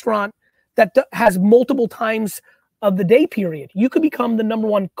become a restaurant that has multiple times of the day period. You could become the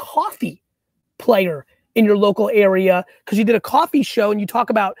 #1 coffee player in your local area because you did a coffee show and you talk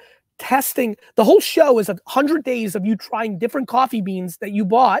about testing. The whole show is 100 days of you trying different coffee beans that you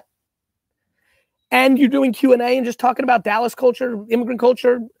bought. And you're doing Q&A and just talking about Dallas culture, immigrant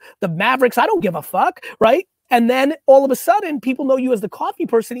culture, the Mavericks. I don't give a fuck, right? And then all of a sudden, people know you as the coffee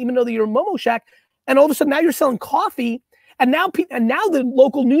person, even though you're a Momo Shack. And all of a sudden, now you're selling coffee. And now the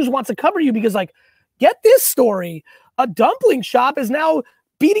local news wants to cover you because, like, get this story. A dumpling shop is now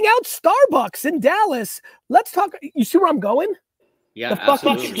beating out Starbucks in Dallas. Let's talk. You see where I'm going? Yeah, the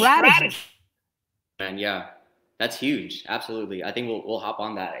absolutely. Fucking strategy. Man, yeah, that's huge. Absolutely. I think we'll hop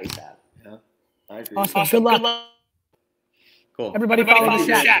on that ASAP. Yeah, I agree. Awesome. Good luck. Cool. Everybody follow the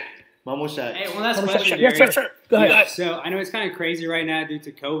chat. Momo Shack. Hey, one last question, Yes, Gary. sir. Go ahead. Yeah, so I know it's kind of crazy right now due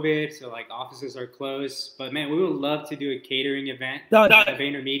to COVID, so like offices are closed. But man, we would love to do a catering event at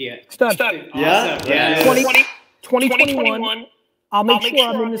VaynerMedia. Done. Awesome. Yeah. Yeah. 2021. I'll make sure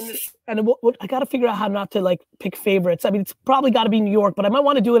I'm in this, and I got to figure out how not to like pick favorites. I mean, it's probably got to be New York, but I might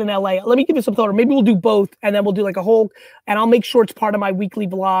want to do it in LA. Let me give you some thought, or maybe we'll do both, and then we'll do like a whole, and I'll make sure it's part of my weekly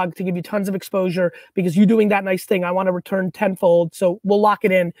vlog to give you tons of exposure, because you doing that nice thing, I want to return tenfold. So we'll lock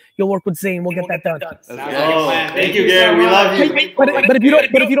it in. You'll work with Zane. We'll get that done. Thank you, Gary. We love you. Hey, but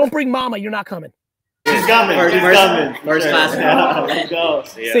if you don't bring Mama, you're not coming. She's coming. She's coming. First class. Let's go.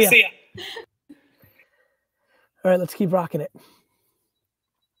 See ya. All right, let's keep rocking it.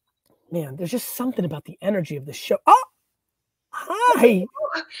 Man, there's just something about the energy of the show. Oh, hi.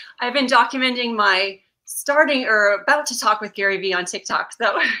 I've been documenting my starting or about to talk with GaryVee on TikTok.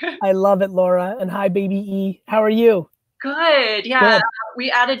 So I love it, Laura. And hi, baby E. How are you? Good. Yeah. Good. We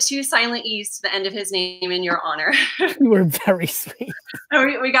added 2 silent E's to the end of his name in your honor. You were very sweet.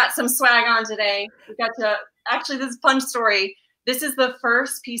 We got some swag on today. We got to, actually, this is a fun story. This is the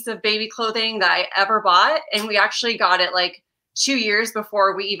first piece of baby clothing that I ever bought. And we actually got it like 2 years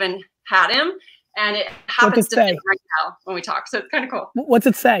before we even had him, and it happens to fit right now when we talk, so it's kind of cool. What's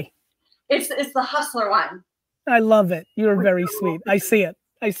it say? It's the Hustler one. I love it. You're very sweet. I see it.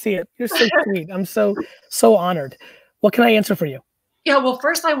 You're so sweet. I'm so honored. What can I answer for you? Yeah, well,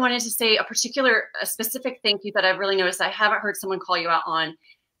 first I wanted to say a specific thank you that I've really noticed I haven't heard someone call you out on,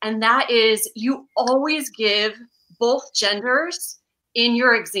 and that is you always give both genders in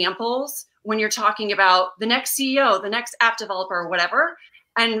your examples when you're talking about the next CEO, the next app developer, or whatever.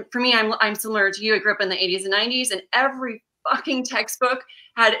 And for me, I'm similar to you. I grew up in the 80s and 90s, and every fucking textbook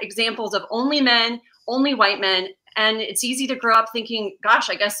had examples of only men, only white men. And it's easy to grow up thinking, gosh,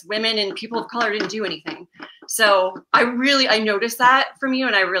 I guess women and people of color didn't do anything. So I noticed that from you,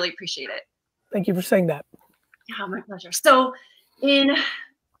 and I really appreciate it. Thank you for saying that. Yeah, my pleasure. So in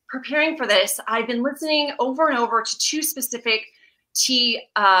preparing for this, I've been listening over and over to 2 specific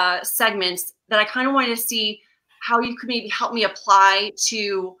segments that I kind of wanted to see how you could maybe help me apply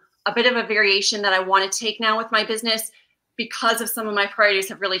to a bit of a variation that I want to take now with my business, because of some of my priorities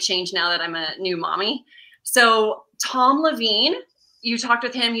have really changed now that I'm a new mommy. So Tom Levine, you talked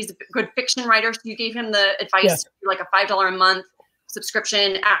with him. He's a good fiction writer. So you gave him the advice, like a $5 a month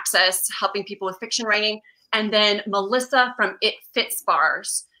subscription access, helping people with fiction writing. And then Melissa from It Fits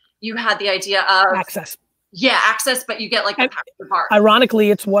Bars, you had the idea of access. Yeah, access, but you get like the pack of the bar.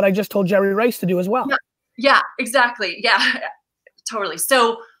 Ironically, it's what I just told Jerry Rice to do as well. Yeah, exactly. Yeah, totally.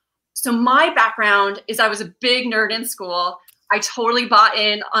 So my background is I was a big nerd in school. I totally bought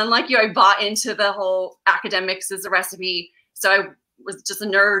in, unlike you, I bought into the whole academics is the recipe. So I was just a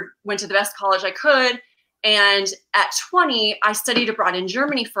nerd, went to the best college I could. And at 20, I studied abroad in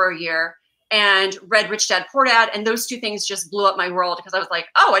Germany for a year and read Rich Dad, Poor Dad. And those 2 things just blew up my world, because I was like,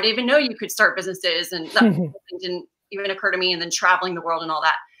 oh, I didn't even know you could start businesses. And that didn't even occur to me. And then traveling the world and all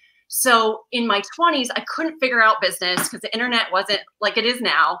that. So in my 20s, I couldn't figure out business because the internet wasn't like it is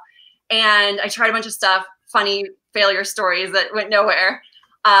now. And I tried a bunch of stuff, funny failure stories that went nowhere.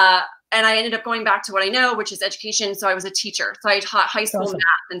 And I ended up going back to what I know, which is education. So I was a teacher. So I taught high school math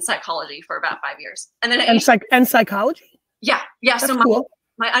and psychology for about 5 years. And then and psychology? Yeah. That's so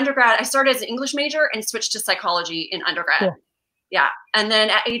my undergrad, I started as an English major and switched to psychology in undergrad. Cool. Yeah. And then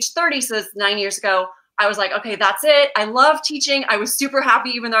at age 30, so that's 9 years ago, I was like, okay, that's it. I love teaching. I was super happy,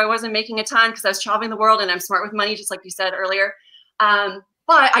 even though I wasn't making a ton, because I was traveling the world and I'm smart with money, just like you said earlier.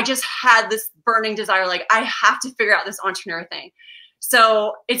 But I just had this burning desire, like I have to figure out this entrepreneur thing.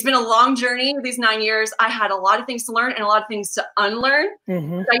 So it's been a long journey these 9 years. I had a lot of things to learn and a lot of things to unlearn.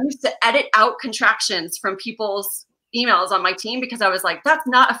 I used to edit out contractions from people's emails on my team because I was like, that's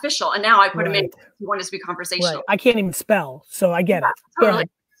not official. And now I put them in. You want it to be conversational. Right. I can't even spell, so I get it. Totally.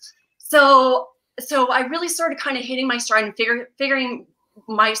 So I really started kind of hitting my stride and figuring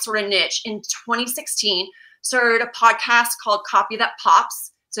my sort of niche in 2016. Started a podcast called Copy That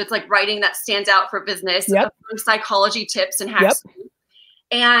Pops. So it's like writing that stands out for business, psychology tips and hacks.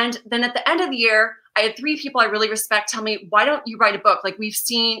 And then at the end of the year, I had 3 people I really respect tell me, why don't you write a book? Like, we've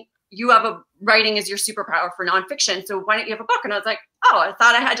seen you have writing is your superpower for nonfiction. So why don't you have a book? And I was like, oh, I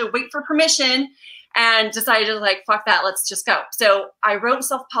thought I had to wait for permission, and decided to like, fuck that, let's just go. So I wrote and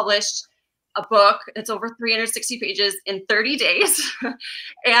self-published a book. It's over 360 pages in 30 days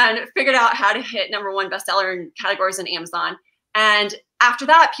and figured out how to hit #1 bestseller in categories on Amazon. And after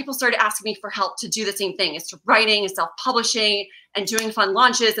that, people started asking me for help to do the same thing. It's writing and self-publishing and doing fun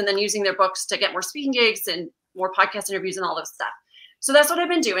launches, and then using their books to get more speaking gigs and more podcast interviews and all those stuff. So that's what I've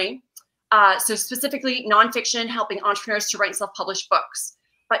been doing. So specifically nonfiction, helping entrepreneurs to write and self-publish books.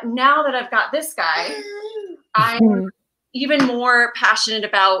 But now that I've got this guy, I'm even more passionate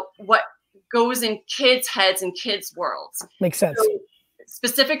about what goes in kids' heads and kids' worlds. Makes sense. So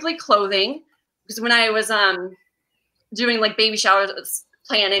specifically clothing, because when I was doing like baby showers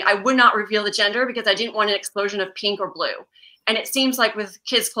planning, I would not reveal the gender because I didn't want an explosion of pink or blue. And it seems like with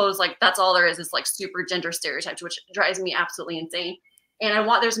kids' clothes, like that's all there is like super gender stereotypes, which drives me absolutely insane. And I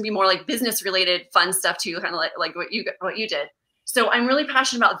want there's gonna be more like business related fun stuff too, kind of like what you did. So I'm really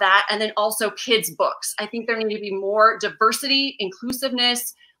passionate about that. And then also kids' books. I think there need to be more diversity,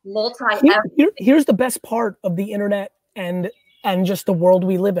 inclusiveness, Here's the best part of the internet and just the world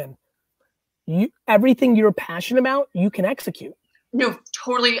we live in. Everything you're passionate about, you can execute. No,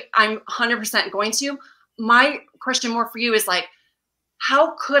 totally. I'm 100% going to. My question more for you is like,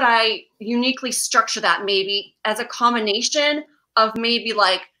 how could I uniquely structure that maybe as a combination of maybe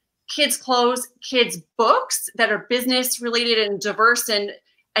like kids' clothes, kids' books that are business related and diverse and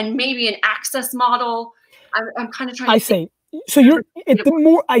maybe an access model? I'm kind of trying to think. So the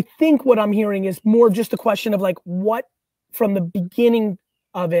more I think what I'm hearing is more just a question of like what from the beginning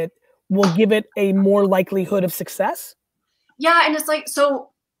of it will give it a more likelihood of success. Yeah. And it's like, so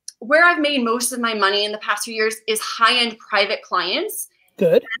where I've made most of my money in the past few years is high-end private clients.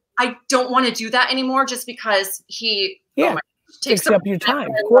 Good. I don't want to do that anymore just because takes up your time,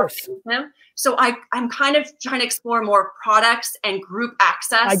 of course. So I'm kind of trying to explore more products and group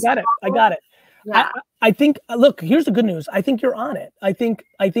access. I got it. Yeah. I think, look, here's the good news. I think you're on it. I think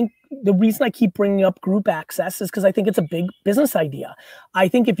the reason I keep bringing up group access is because I think it's a big business idea. I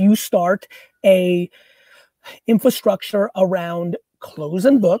think if you start a infrastructure around clothes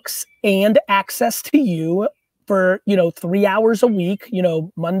and books and access to you for, 3 hours a week,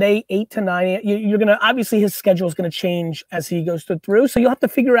 Monday, 8 to 9, you're going to, obviously his schedule is going to change as he goes through. So you'll have to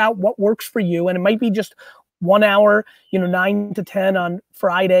figure out what works for you. And it might be just 1 hour, 9 to 10 on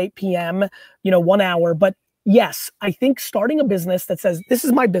Friday PM, 1 hour. But yes, I think starting a business that says, this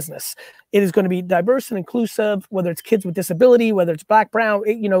is my business. It is going to be diverse and inclusive, whether it's kids with disability, whether it's Black, brown,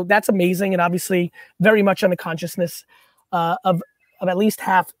 that's amazing. And obviously very much on the consciousness of at least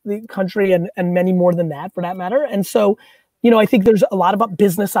half the country and many more than that for that matter. And so, I think there's a lot of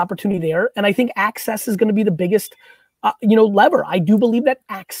business opportunity there. And I think access is going to be the biggest, lever. I do believe that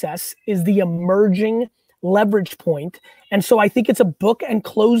access is the emerging leverage point. And so I think it's a book and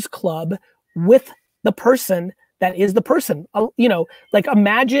clothes club with the person that is the person. Like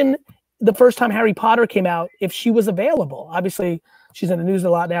imagine the first time Harry Potter came out, if she was available. Obviously, she's in the news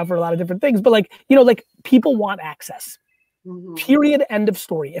a lot now for a lot of different things, but like people want access. Mm-hmm. Period. End of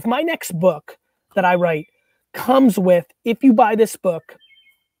story. If my next book that I write comes with, if you buy this book,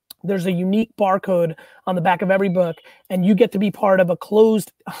 there's a unique barcode on the back of every book, and you get to be part of a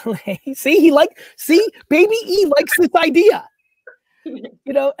closed. See, Baby E likes this idea,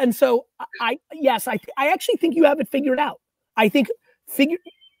 And so I actually think you have it figured out. I think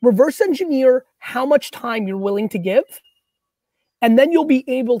reverse engineer how much time you're willing to give, and then you'll be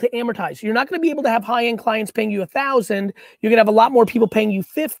able to amortize. You're not going to be able to have high-end clients paying you $1,000. You're going to have a lot more people paying you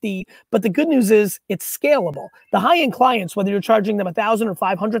 $50. But the good news is it's scalable. The high-end clients, whether you're charging them $1,000 or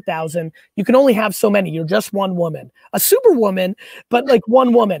 $500,000, you can only have so many. You're just one woman, a superwoman, but like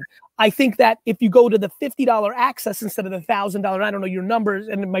one woman. I think that if you go to the $50 access instead of the $1,000, I don't know your numbers,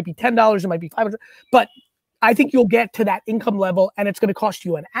 and it might be $10, it might be $500, but I think you'll get to that income level, and it's going to cost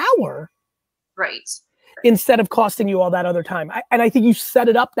you an hour. Right. Instead of costing you all that other time. And I think you set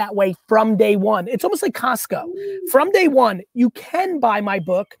it up that way from day one. It's almost like Costco. From day one, you can buy my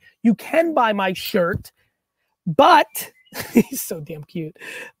book, you can buy my shirt, but he's so damn cute.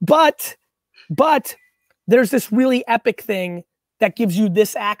 But there's this really epic thing that gives you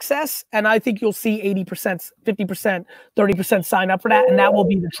this access. And I think you'll see 80%, 50%, 30% sign up for that. And that will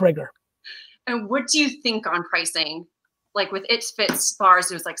be the trigger. And what do you think on pricing? Like with It Fits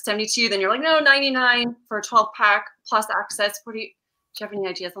bars, it was like 72. Then you're like, no, 99 for a 12 pack plus access. Do you have any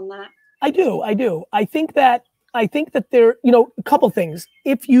ideas on that? I do. I think that there, a couple things.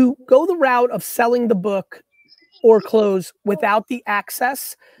 If you go the route of selling the book or clothes without the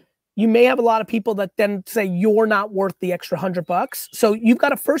access, you may have a lot of people that then say you're not worth the extra $100. So you've got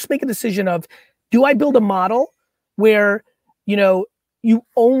to first make a decision of, do I build a model where, you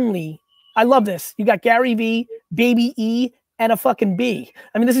only, I love this. You got GaryVee, Baby E, and a fucking B.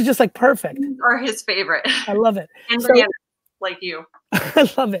 I mean, this is just like perfect. Are his favorite. I love it. And bananas, like you. I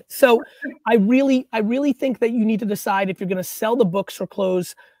love it. So I really think that you need to decide if you're going to sell the books or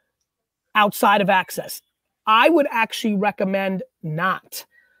clothes outside of access. I would actually recommend not,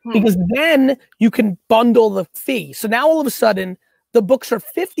 because then you can bundle the fee. So now all of a sudden the books are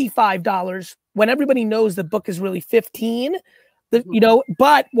 $55 when everybody knows the book is really $15.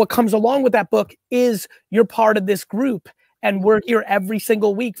 But what comes along with that book is you're part of this group, and we're here every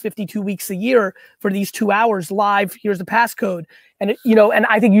single week, 52 weeks a year for these 2 hours live. Here's the passcode. And, and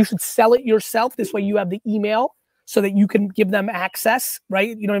I think you should sell it yourself. This way you have the email. so that you can give them access,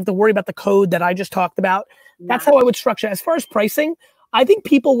 right? You don't have to worry about the code that I just talked about. That's how I would structure it. As far as pricing, I think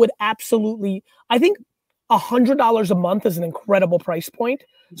people would absolutely, I think $100 a month is an incredible price point.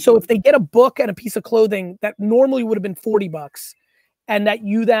 So if they get a book and a piece of clothing that normally would have been $40 and that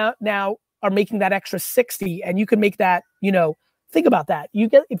you now are making that extra 60, and you can make that, you know, think about that. You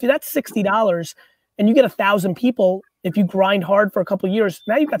get, if that's $60 and you get 1,000 people, if you grind hard for a couple of years,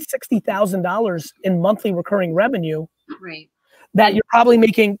 now you've got $60,000 in monthly recurring revenue. Right. That you're probably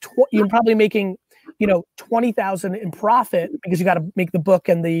making, you know, 20,000 in profit because you got to make the book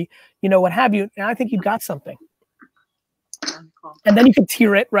and the, you know, what have you. And I think you've got something. And then you could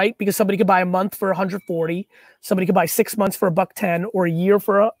tier it, right? Because somebody could buy a month for 140, somebody could buy 6 months for $110, or a year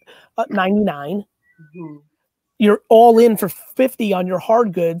for a 99. You're all in for 50 on your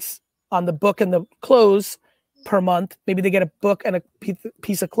hard goods, on the book and the clothes per month. Maybe they get a book and a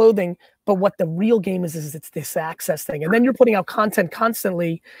piece of clothing, but what the real game is it's this access thing. And then you're putting out content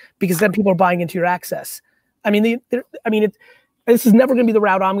constantly because then people are buying into your access. I mean, this is never going to be the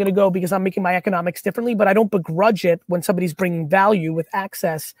route I'm going to go because I'm making my economics differently, but I don't begrudge it when somebody's bringing value with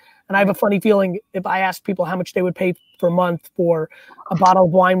access. And I have a funny feeling if I asked people how much they would pay for a month for a bottle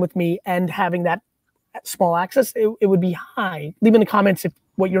of wine with me and having that small access, it would be high. Leave in the comments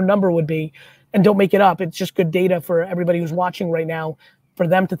what your number would be, and don't make it up. It's just good data for everybody who's watching right now, for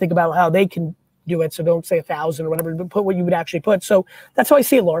them to think about how they can do it. So don't say 1,000 or whatever, but put what you would actually put. So that's how I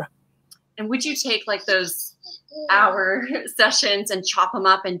see it, Laura. And would you take like those hour sessions and chop them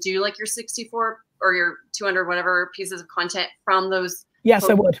up and do like your 64 or your 200 whatever pieces of content from those? Yes,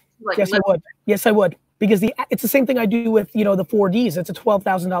 I would. Like, yes, I would. Yes, I would. Because it's the same thing I do with, you know, the 4Ds. It's a $12,000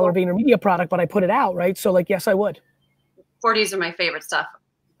 VaynerMedia product, but I put it out, right? So like, yes, I would. 4Ds are my favorite stuff.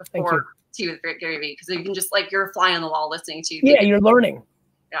 Thank you. Too, with GaryVee, because you can just like, you're a fly on the wall listening to you. Yeah, you're learning.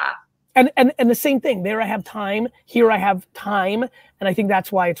 Yeah. And the same thing. There I have time. Here I have time, and I think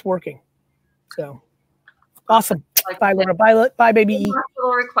that's why it's working. So awesome. Bye, Laura. Bye, baby.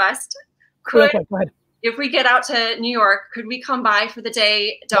 Little request. Real quick, go ahead. If we get out to New York, could we come by for the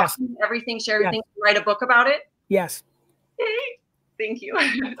day, document everything, share everything, write a book about it? Yes. Thank you.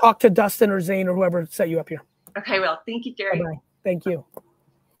 Talk to Dustin or Zane or whoever set you up here. Okay, well, thank you, Gary. Bye-bye. Thank you.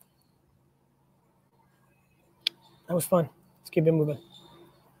 That was fun. Let's keep it moving.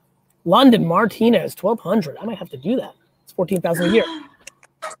 London Martinez, 1,200. I might have to do that. It's 14,000 a year.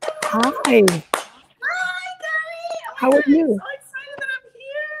 Hi. Hi, Gary. How are you? I'm so excited that I'm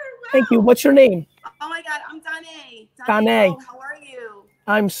here. Wow. Thank you. What's your name? Oh my God, I'm Danae. Danae. How are you?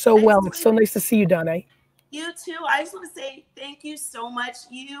 I'm so well. It's so nice to see you, Danae. You too. I just want to say thank you so much.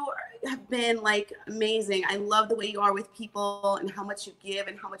 You have been like amazing. I love the way you are with people and how much you give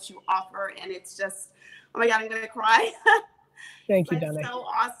and how much you offer. And it's just, oh my God, I'm going to cry. Thank you, Danae. So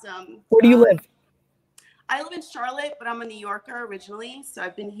awesome. Where do you live? I live in Charlotte, but I'm a New Yorker originally. So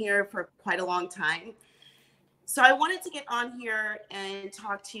I've been here for quite a long time. So I wanted to get on here and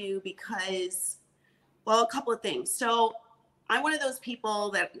talk to you because, well, a couple of things. So I'm one of those people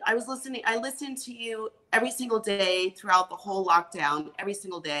that I listened to you every single day throughout the whole lockdown, every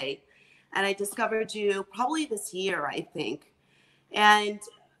single day. And I discovered you probably this year, I think. And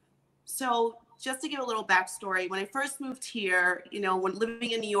so just to give a little backstory, when I first moved here, you know, when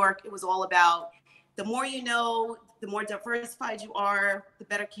living in New York, it was all about the more you know, the more diversified you are, the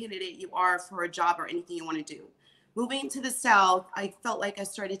better candidate you are for a job or anything you want to do. Moving to the South, I felt like I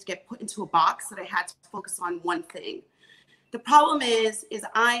started to get put into a box that I had to focus on one thing. The problem is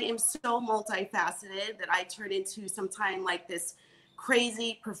I am so multifaceted that I turn into sometime like this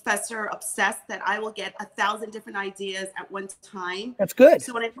crazy professor obsessed that I will get 1,000 different ideas at one time. That's good.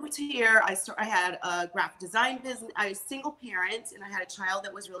 So when I moved here, I had a graphic design business. I was a single parent and I had a child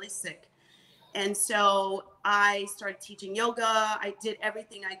that was really sick. And so I started teaching yoga. I did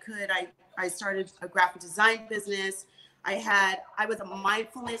everything I could. I started a graphic design business. I was a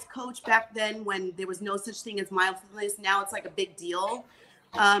mindfulness coach back then when there was no such thing as mindfulness. Now it's like a big deal.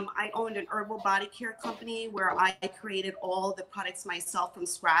 I owned an herbal body care company where I created all the products myself from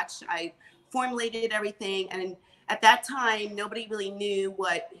scratch. I formulated everything. And at that time, nobody really knew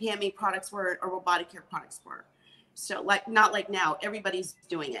what handmade products were, herbal body care products were. So not like now, everybody's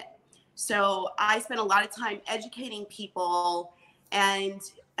doing it. So I spent a lot of time educating people, and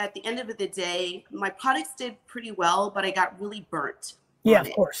at the end of the day, my products did pretty well, but I got really burnt. Yeah,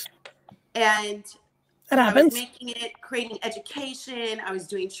 of course. And that happens. I was making it, creating education. I was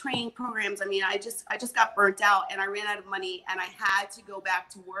doing training programs. I mean, I just got burnt out, and I ran out of money, and I had to go back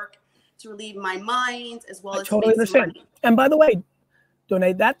to work to relieve my mind as well as totally understand. And by the way,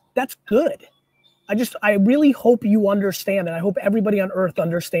 Danae, that's good. I really hope you understand, and I hope everybody on earth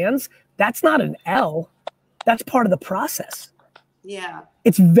understands, that's not an L. That's part of the process. Yeah.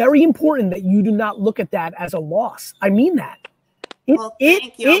 It's very important that you do not look at that as a loss. I mean that. Well,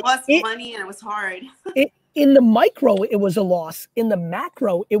 thank you. I lost money and it was hard. In the micro, it was a loss. In the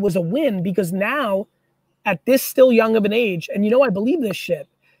macro, it was a win because now, at this still young of an age, and I believe this shit,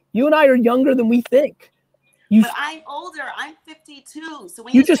 you and I are younger than we think. But I'm older. I'm 52. So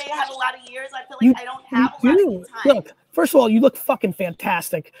when you say I have a lot of years, I feel like I don't have a lot of time. Look, first of all, you look fucking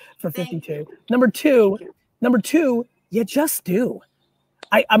fantastic for 52. Number two, you just do.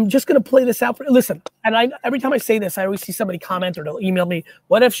 I'm just going to play this out. Listen, and every time I say this, I always see somebody comment or they'll email me,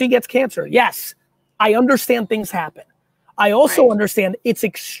 what if she gets cancer? Yes, I understand things happen. I also understand it's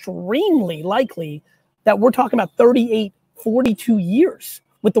extremely likely that we're talking about 38, 42 years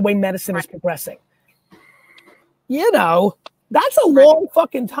with the way medicine is progressing. That's a long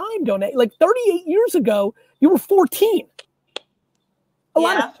fucking time, like 38 years ago, you were 14. A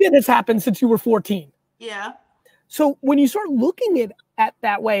lot of shit has happened since you were 14. Yeah. So when you start looking at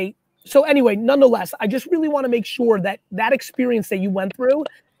that way, so anyway, nonetheless, I just really want to make sure that that experience that you went through,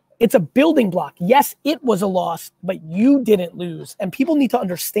 it's a building block. Yes, it was a loss, but you didn't lose. And people need to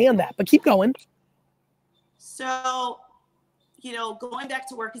understand that, but keep going. So, going back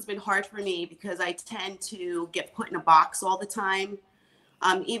to work has been hard for me because I tend to get put in a box all the time.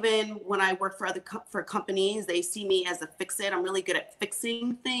 Even when I work for companies, they see me as a fix-it. I'm really good at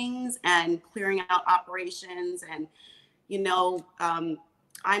fixing things and clearing out operations. And,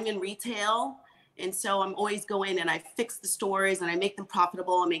 I'm in retail. And so I'm always going and I fix the stores and I make them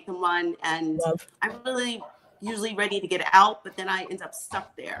profitable and make them run. And I'm really usually ready to get out, but then I end up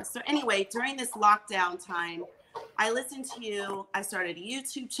stuck there. So anyway, during this lockdown time, I listened to you. I started a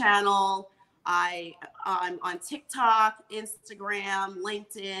YouTube channel. I'm on TikTok, Instagram,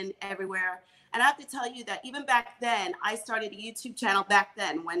 LinkedIn, everywhere. And I have to tell you that even back then, I started a YouTube channel back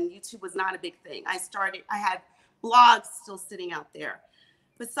then when YouTube was not a big thing. I had blogs still sitting out there.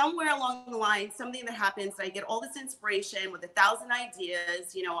 But somewhere along the line, something that happens, I get all this inspiration with 1,000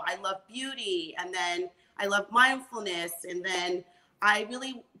 ideas. I love beauty, and then I love mindfulness, and then I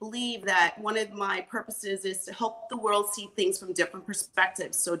really believe that one of my purposes is to help the world see things from different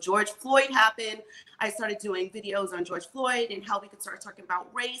perspectives. So George Floyd happened. I started doing videos on George Floyd and how we could start talking about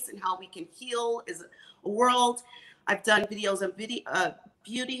race and how we can heal as a world. I've done videos on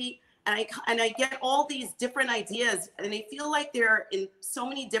beauty, and I get all these different ideas, and they feel like they're in so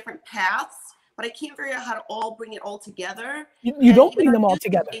many different paths, but I can't figure out how to all bring it all together. You don't bring them all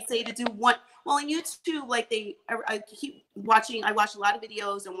together. They say to do one. Well, on YouTube, like I keep watching. I watch a lot of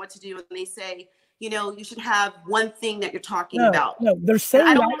videos on what to do, and they say, you should have one thing that you're talking about. No, they're saying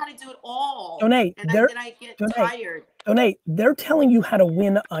I don't know how to do it all. Donate. And then I get tired. Donate. They're telling you how to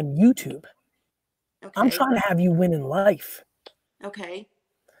win on YouTube. Okay. I'm trying to have you win in life. Okay.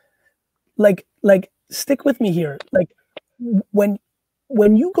 Like, stick with me here. Like, when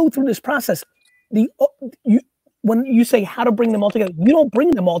you go through this process, when you say how to bring them all together, you don't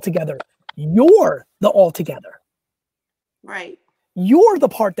bring them all together. You're the all together. Right. You're the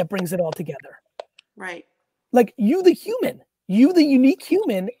part that brings it all together. Right. Like you, the human, you, the unique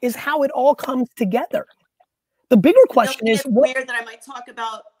human, is how it all comes together. The bigger question is weird that I might talk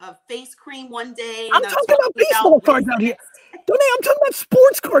about a face cream one day. I'm talking about baseball cards out here. I'm talking about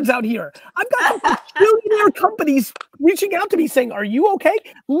sports cards out here. I've got billionaire companies reaching out to me saying, are you okay?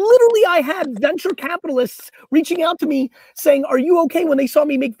 Literally, I had venture capitalists reaching out to me saying, are you okay? When they saw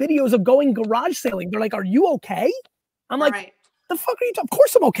me make videos of going garage sailing, they're like, are you okay? I'm like, the fuck are you talking? Of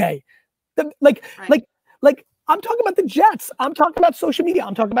course I'm okay. I'm talking about the Jets. I'm talking about social media.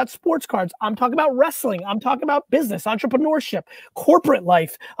 I'm talking about sports cards. I'm talking about wrestling. I'm talking about business, entrepreneurship, corporate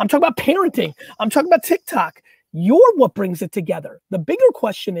life. I'm talking about parenting. I'm talking about TikTok. You're what brings it together. The bigger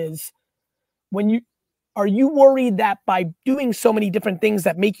question is, are you worried that by doing so many different things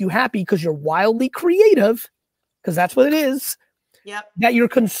that make you happy because you're wildly creative, because that's what it is, that you're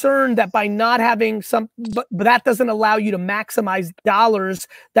concerned that by not having but that doesn't allow you to maximize dollars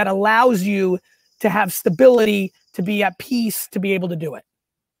that allows you to have stability, to be at peace, to be able to do it.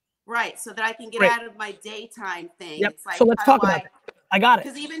 Right, so that I can get out of my daytime thing. Yep. It's like, so let's talk about it. I got it.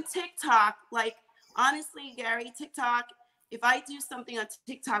 Because even TikTok, like, honestly, Gary, TikTok, if I do something on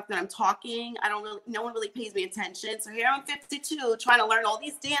TikTok that I'm talking, no one really pays me attention. So here I'm 52 trying to learn all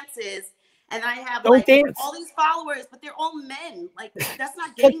these dances, and I have all these followers, but they're all men. Like, that's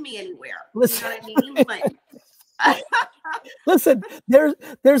not getting me anywhere. Listen. You know what I mean? Like, listen,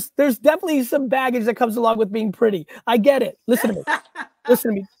 there's definitely some baggage that comes along with being pretty. I get it. Listen to me.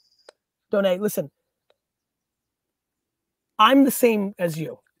 Listen to me. Donate. Listen. I'm the same as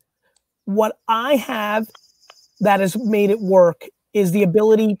you. What I have that has made it work is the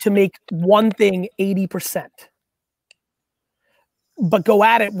ability to make one thing 80%, but go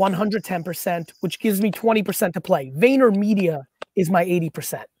at it 110%, which gives me 20% to play. VaynerMedia is my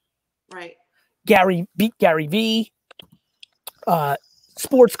 80%. Right. GaryVee,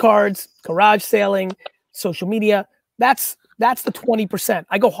 sports cards, garage sailing, social media. That's the 20%.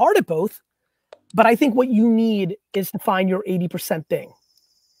 I go hard at both, but I think what you need is to find your 80% thing.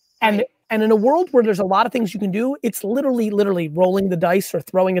 And in a world where there's a lot of things you can do, it's literally rolling the dice or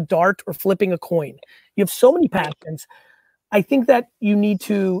throwing a dart or flipping a coin. You have so many passions. I think that you need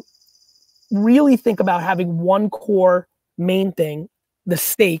to really think about having one core main thing, the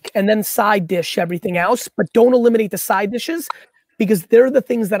steak, and then side dish everything else, but don't eliminate the side dishes because they're the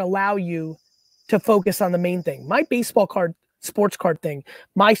things that allow you to focus on the main thing. My baseball card, sports card thing,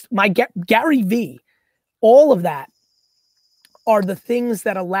 my GaryVee, all of that are the things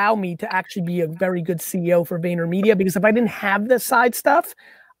that allow me to actually be a very good CEO for VaynerMedia, because if I didn't have the side stuff,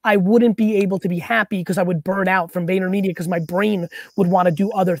 I wouldn't be able to be happy because I would burn out from VaynerMedia because my brain would want to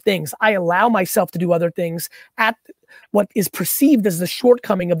do other things. I allow myself to do other things at what is perceived as the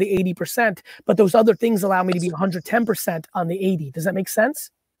shortcoming of the 80%, but those other things allow me to be 110% on the 80. Does that make sense?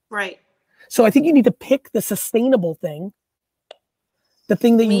 Right. So I think you need to pick the sustainable thing. The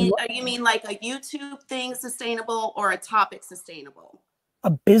thing that you mean like a YouTube thing sustainable or a topic sustainable? A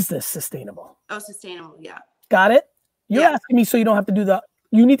business sustainable. Oh, sustainable, yeah. Got it? You're asking me so you don't have to do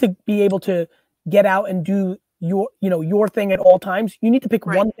you need to be able to get out and do your thing at all times. You need to pick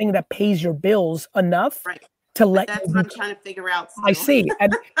one thing that pays your bills enough to let That's what I'm trying to figure out still. I see.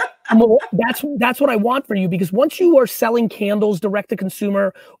 And that's what I want for you, because once you are selling candles direct to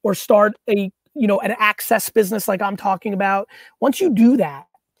consumer or start an access business like I'm talking about, once you do that,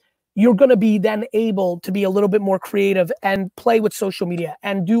 you're going to be then able to be a little bit more creative and play with social media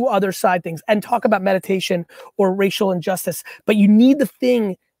and do other side things and talk about meditation or racial injustice. But you need the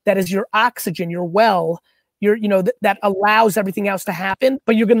thing that is your oxygen, your well, that allows everything else to happen.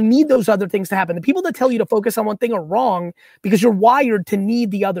 But you're going to need those other things to happen. The people that tell you to focus on one thing are wrong, because you're wired to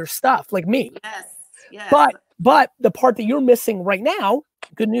need the other stuff, like me. Yes. But the part that you're missing right now,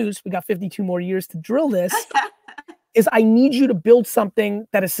 good news, we got 52 more years to drill this, is I need you to build something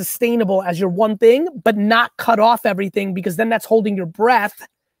that is sustainable as your one thing, but not cut off everything, because then that's holding your breath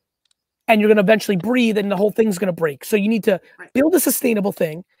and you're going to eventually breathe and the whole thing's going to break. So you need to build a sustainable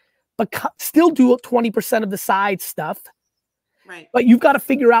thing, but still do 20% of the side stuff. Right. But you've got to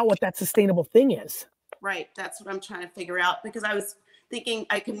figure out what that sustainable thing is. Right. That's what I'm trying to figure out, because I was thinking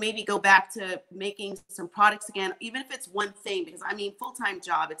I could maybe go back to making some products again, even if it's one thing, because I mean, full-time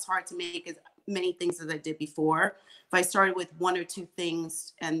job, it's hard to make as many things as I did before. If I started with one or two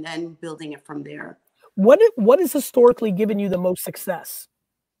things and then building it from there. What has historically given you the most success?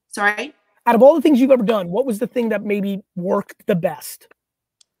 Sorry? Out of all the things you've ever done, what was the thing that maybe worked the best?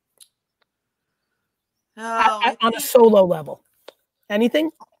 On a solo level.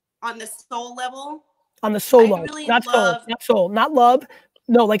 Anything? On the soul level? On the solo, really not love.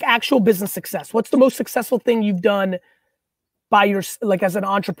 No, like actual business success. What's the most successful thing you've done by as an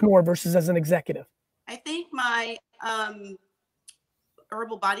entrepreneur versus as an executive? I think my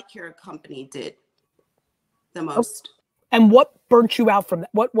herbal body care company did the most. And what burnt you out from that?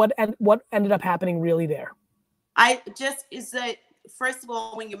 What ended up happening really there? First of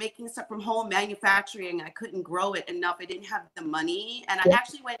all, when you're making stuff from home, manufacturing, I couldn't grow it enough. I didn't have the money, and I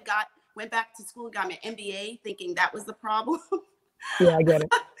actually went back to school, got my MBA, thinking that was the problem. Yeah, I get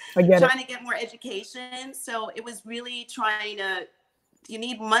it. Trying to get more education. So it was really you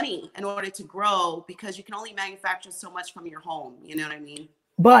need money in order to grow, because you can only manufacture so much from your home. You know what I mean?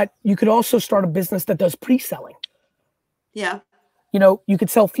 But you could also start a business that does pre-selling. Yeah. You could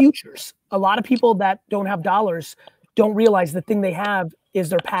sell futures. A lot of people that don't have dollars don't realize the thing they have is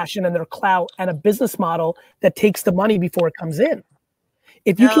their passion and their clout and a business model that takes the money before it comes in.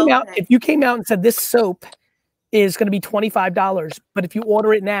 If you came out and said this soap is going to be $25, but if you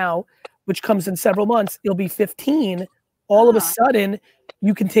order it now, which comes in several months, it'll be $15. All of a sudden,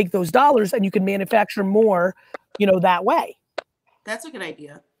 you can take those dollars and you can manufacture more, that way. That's a good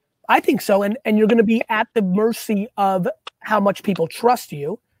idea. I think so. And you're going to be at the mercy of how much people trust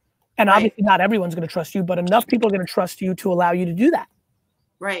you. And obviously not everyone's going to trust you, but enough people are going to trust you to allow you to do that.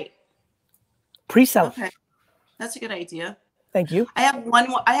 Right. Pre-sell. Okay. That's a good idea. Thank you. I have one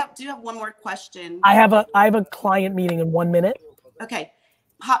more. Do have one more question. I have a client meeting in 1 minute. Okay.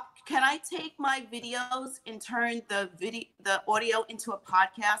 Can I take my videos and turn the audio into a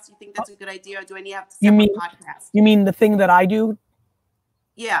podcast? You think that's a good idea, or do I need to have to set up a podcast? You mean the thing that I do?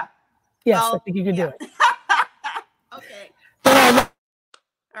 Yeah. Yes, I think you can do it. Okay.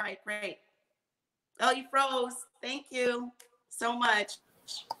 All right, great. Oh, you froze. Thank you. so much.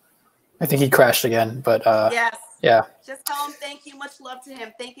 I think he crashed again, but yes. Yeah. Just tell him thank you. Much love to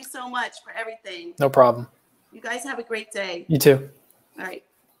him. Thank you so much for everything. No problem. You guys have a great day. You too. All right.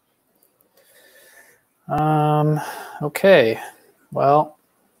 Okay. Well,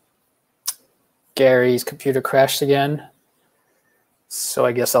 Gary's computer crashed again, so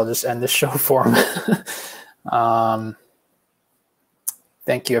I guess I'll just end the show for him.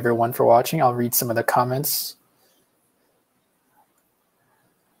 Thank you everyone for watching. I'll read some of the comments.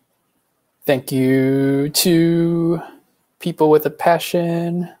 Thank you to People with a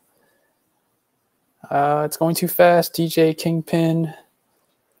Passion. It's going too fast. DJ Kingpin.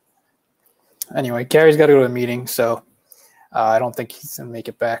 Anyway, Gary's got to go to a meeting, so I don't think he's going to make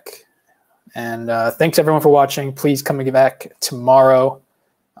it back. And thanks everyone for watching. Please come back tomorrow.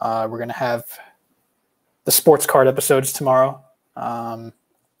 We're going to have the sports card episodes tomorrow.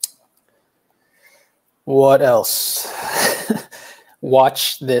 What else?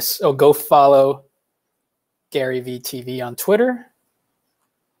 Watch this. Oh, go follow GaryVee TV on Twitter.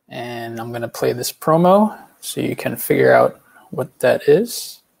 And I'm going to play this promo so you can figure out what that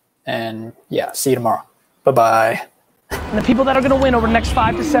is. And yeah, see you tomorrow. Bye-bye. And the people that are going to win over the next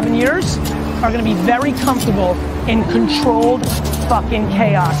 5 to 7 years are going to be very comfortable in controlled fucking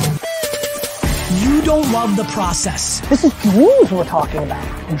chaos. You don't love the process. This is dreams we're talking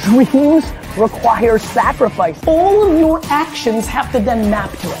about. Dreams require sacrifice. All of your actions have to then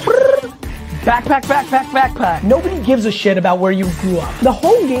map to it. Backpack, backpack, backpack. Nobody gives a shit about where you grew up. The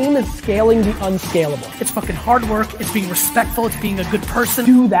whole game is scaling the unscalable. It's fucking hard work. It's being respectful. It's being a good person.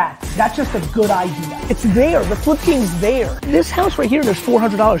 Do that. That's just a good idea. It's there. The flip game's there. This house right here, there's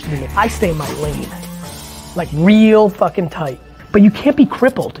 $400 to be made. I stay in my lane. Like real fucking tight. But you can't be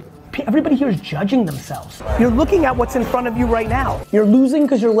crippled. Everybody here is judging themselves. You're looking at what's in front of you right now. You're losing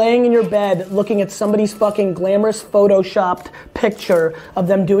because you're laying in your bed looking at somebody's fucking glamorous photoshopped picture of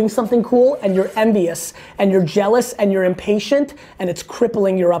them doing something cool, and you're envious and you're jealous and you're impatient, and it's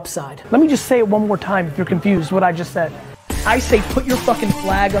crippling your upside. Let me just say it one more time if you're confused what I just said. I say put your fucking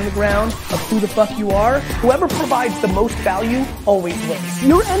flag on the ground of who the fuck you are. Whoever provides the most value always wins.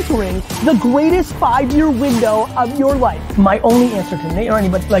 You're entering the greatest 5-year window of your life. My only answer to Nate or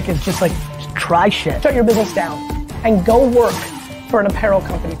anybody is just try shit. Shut your business down and go work for an apparel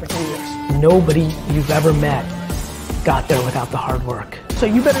company for 3 years. Nobody you've ever met got there without the hard work. So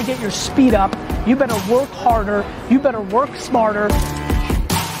you better get your speed up. You better work harder. You better work smarter.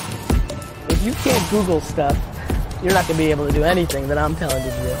 If you can't Google stuff, you're not going to be able to do anything that I'm telling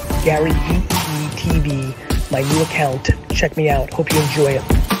you to do. GaryVee TV, my new account. Check me out. Hope you enjoy it.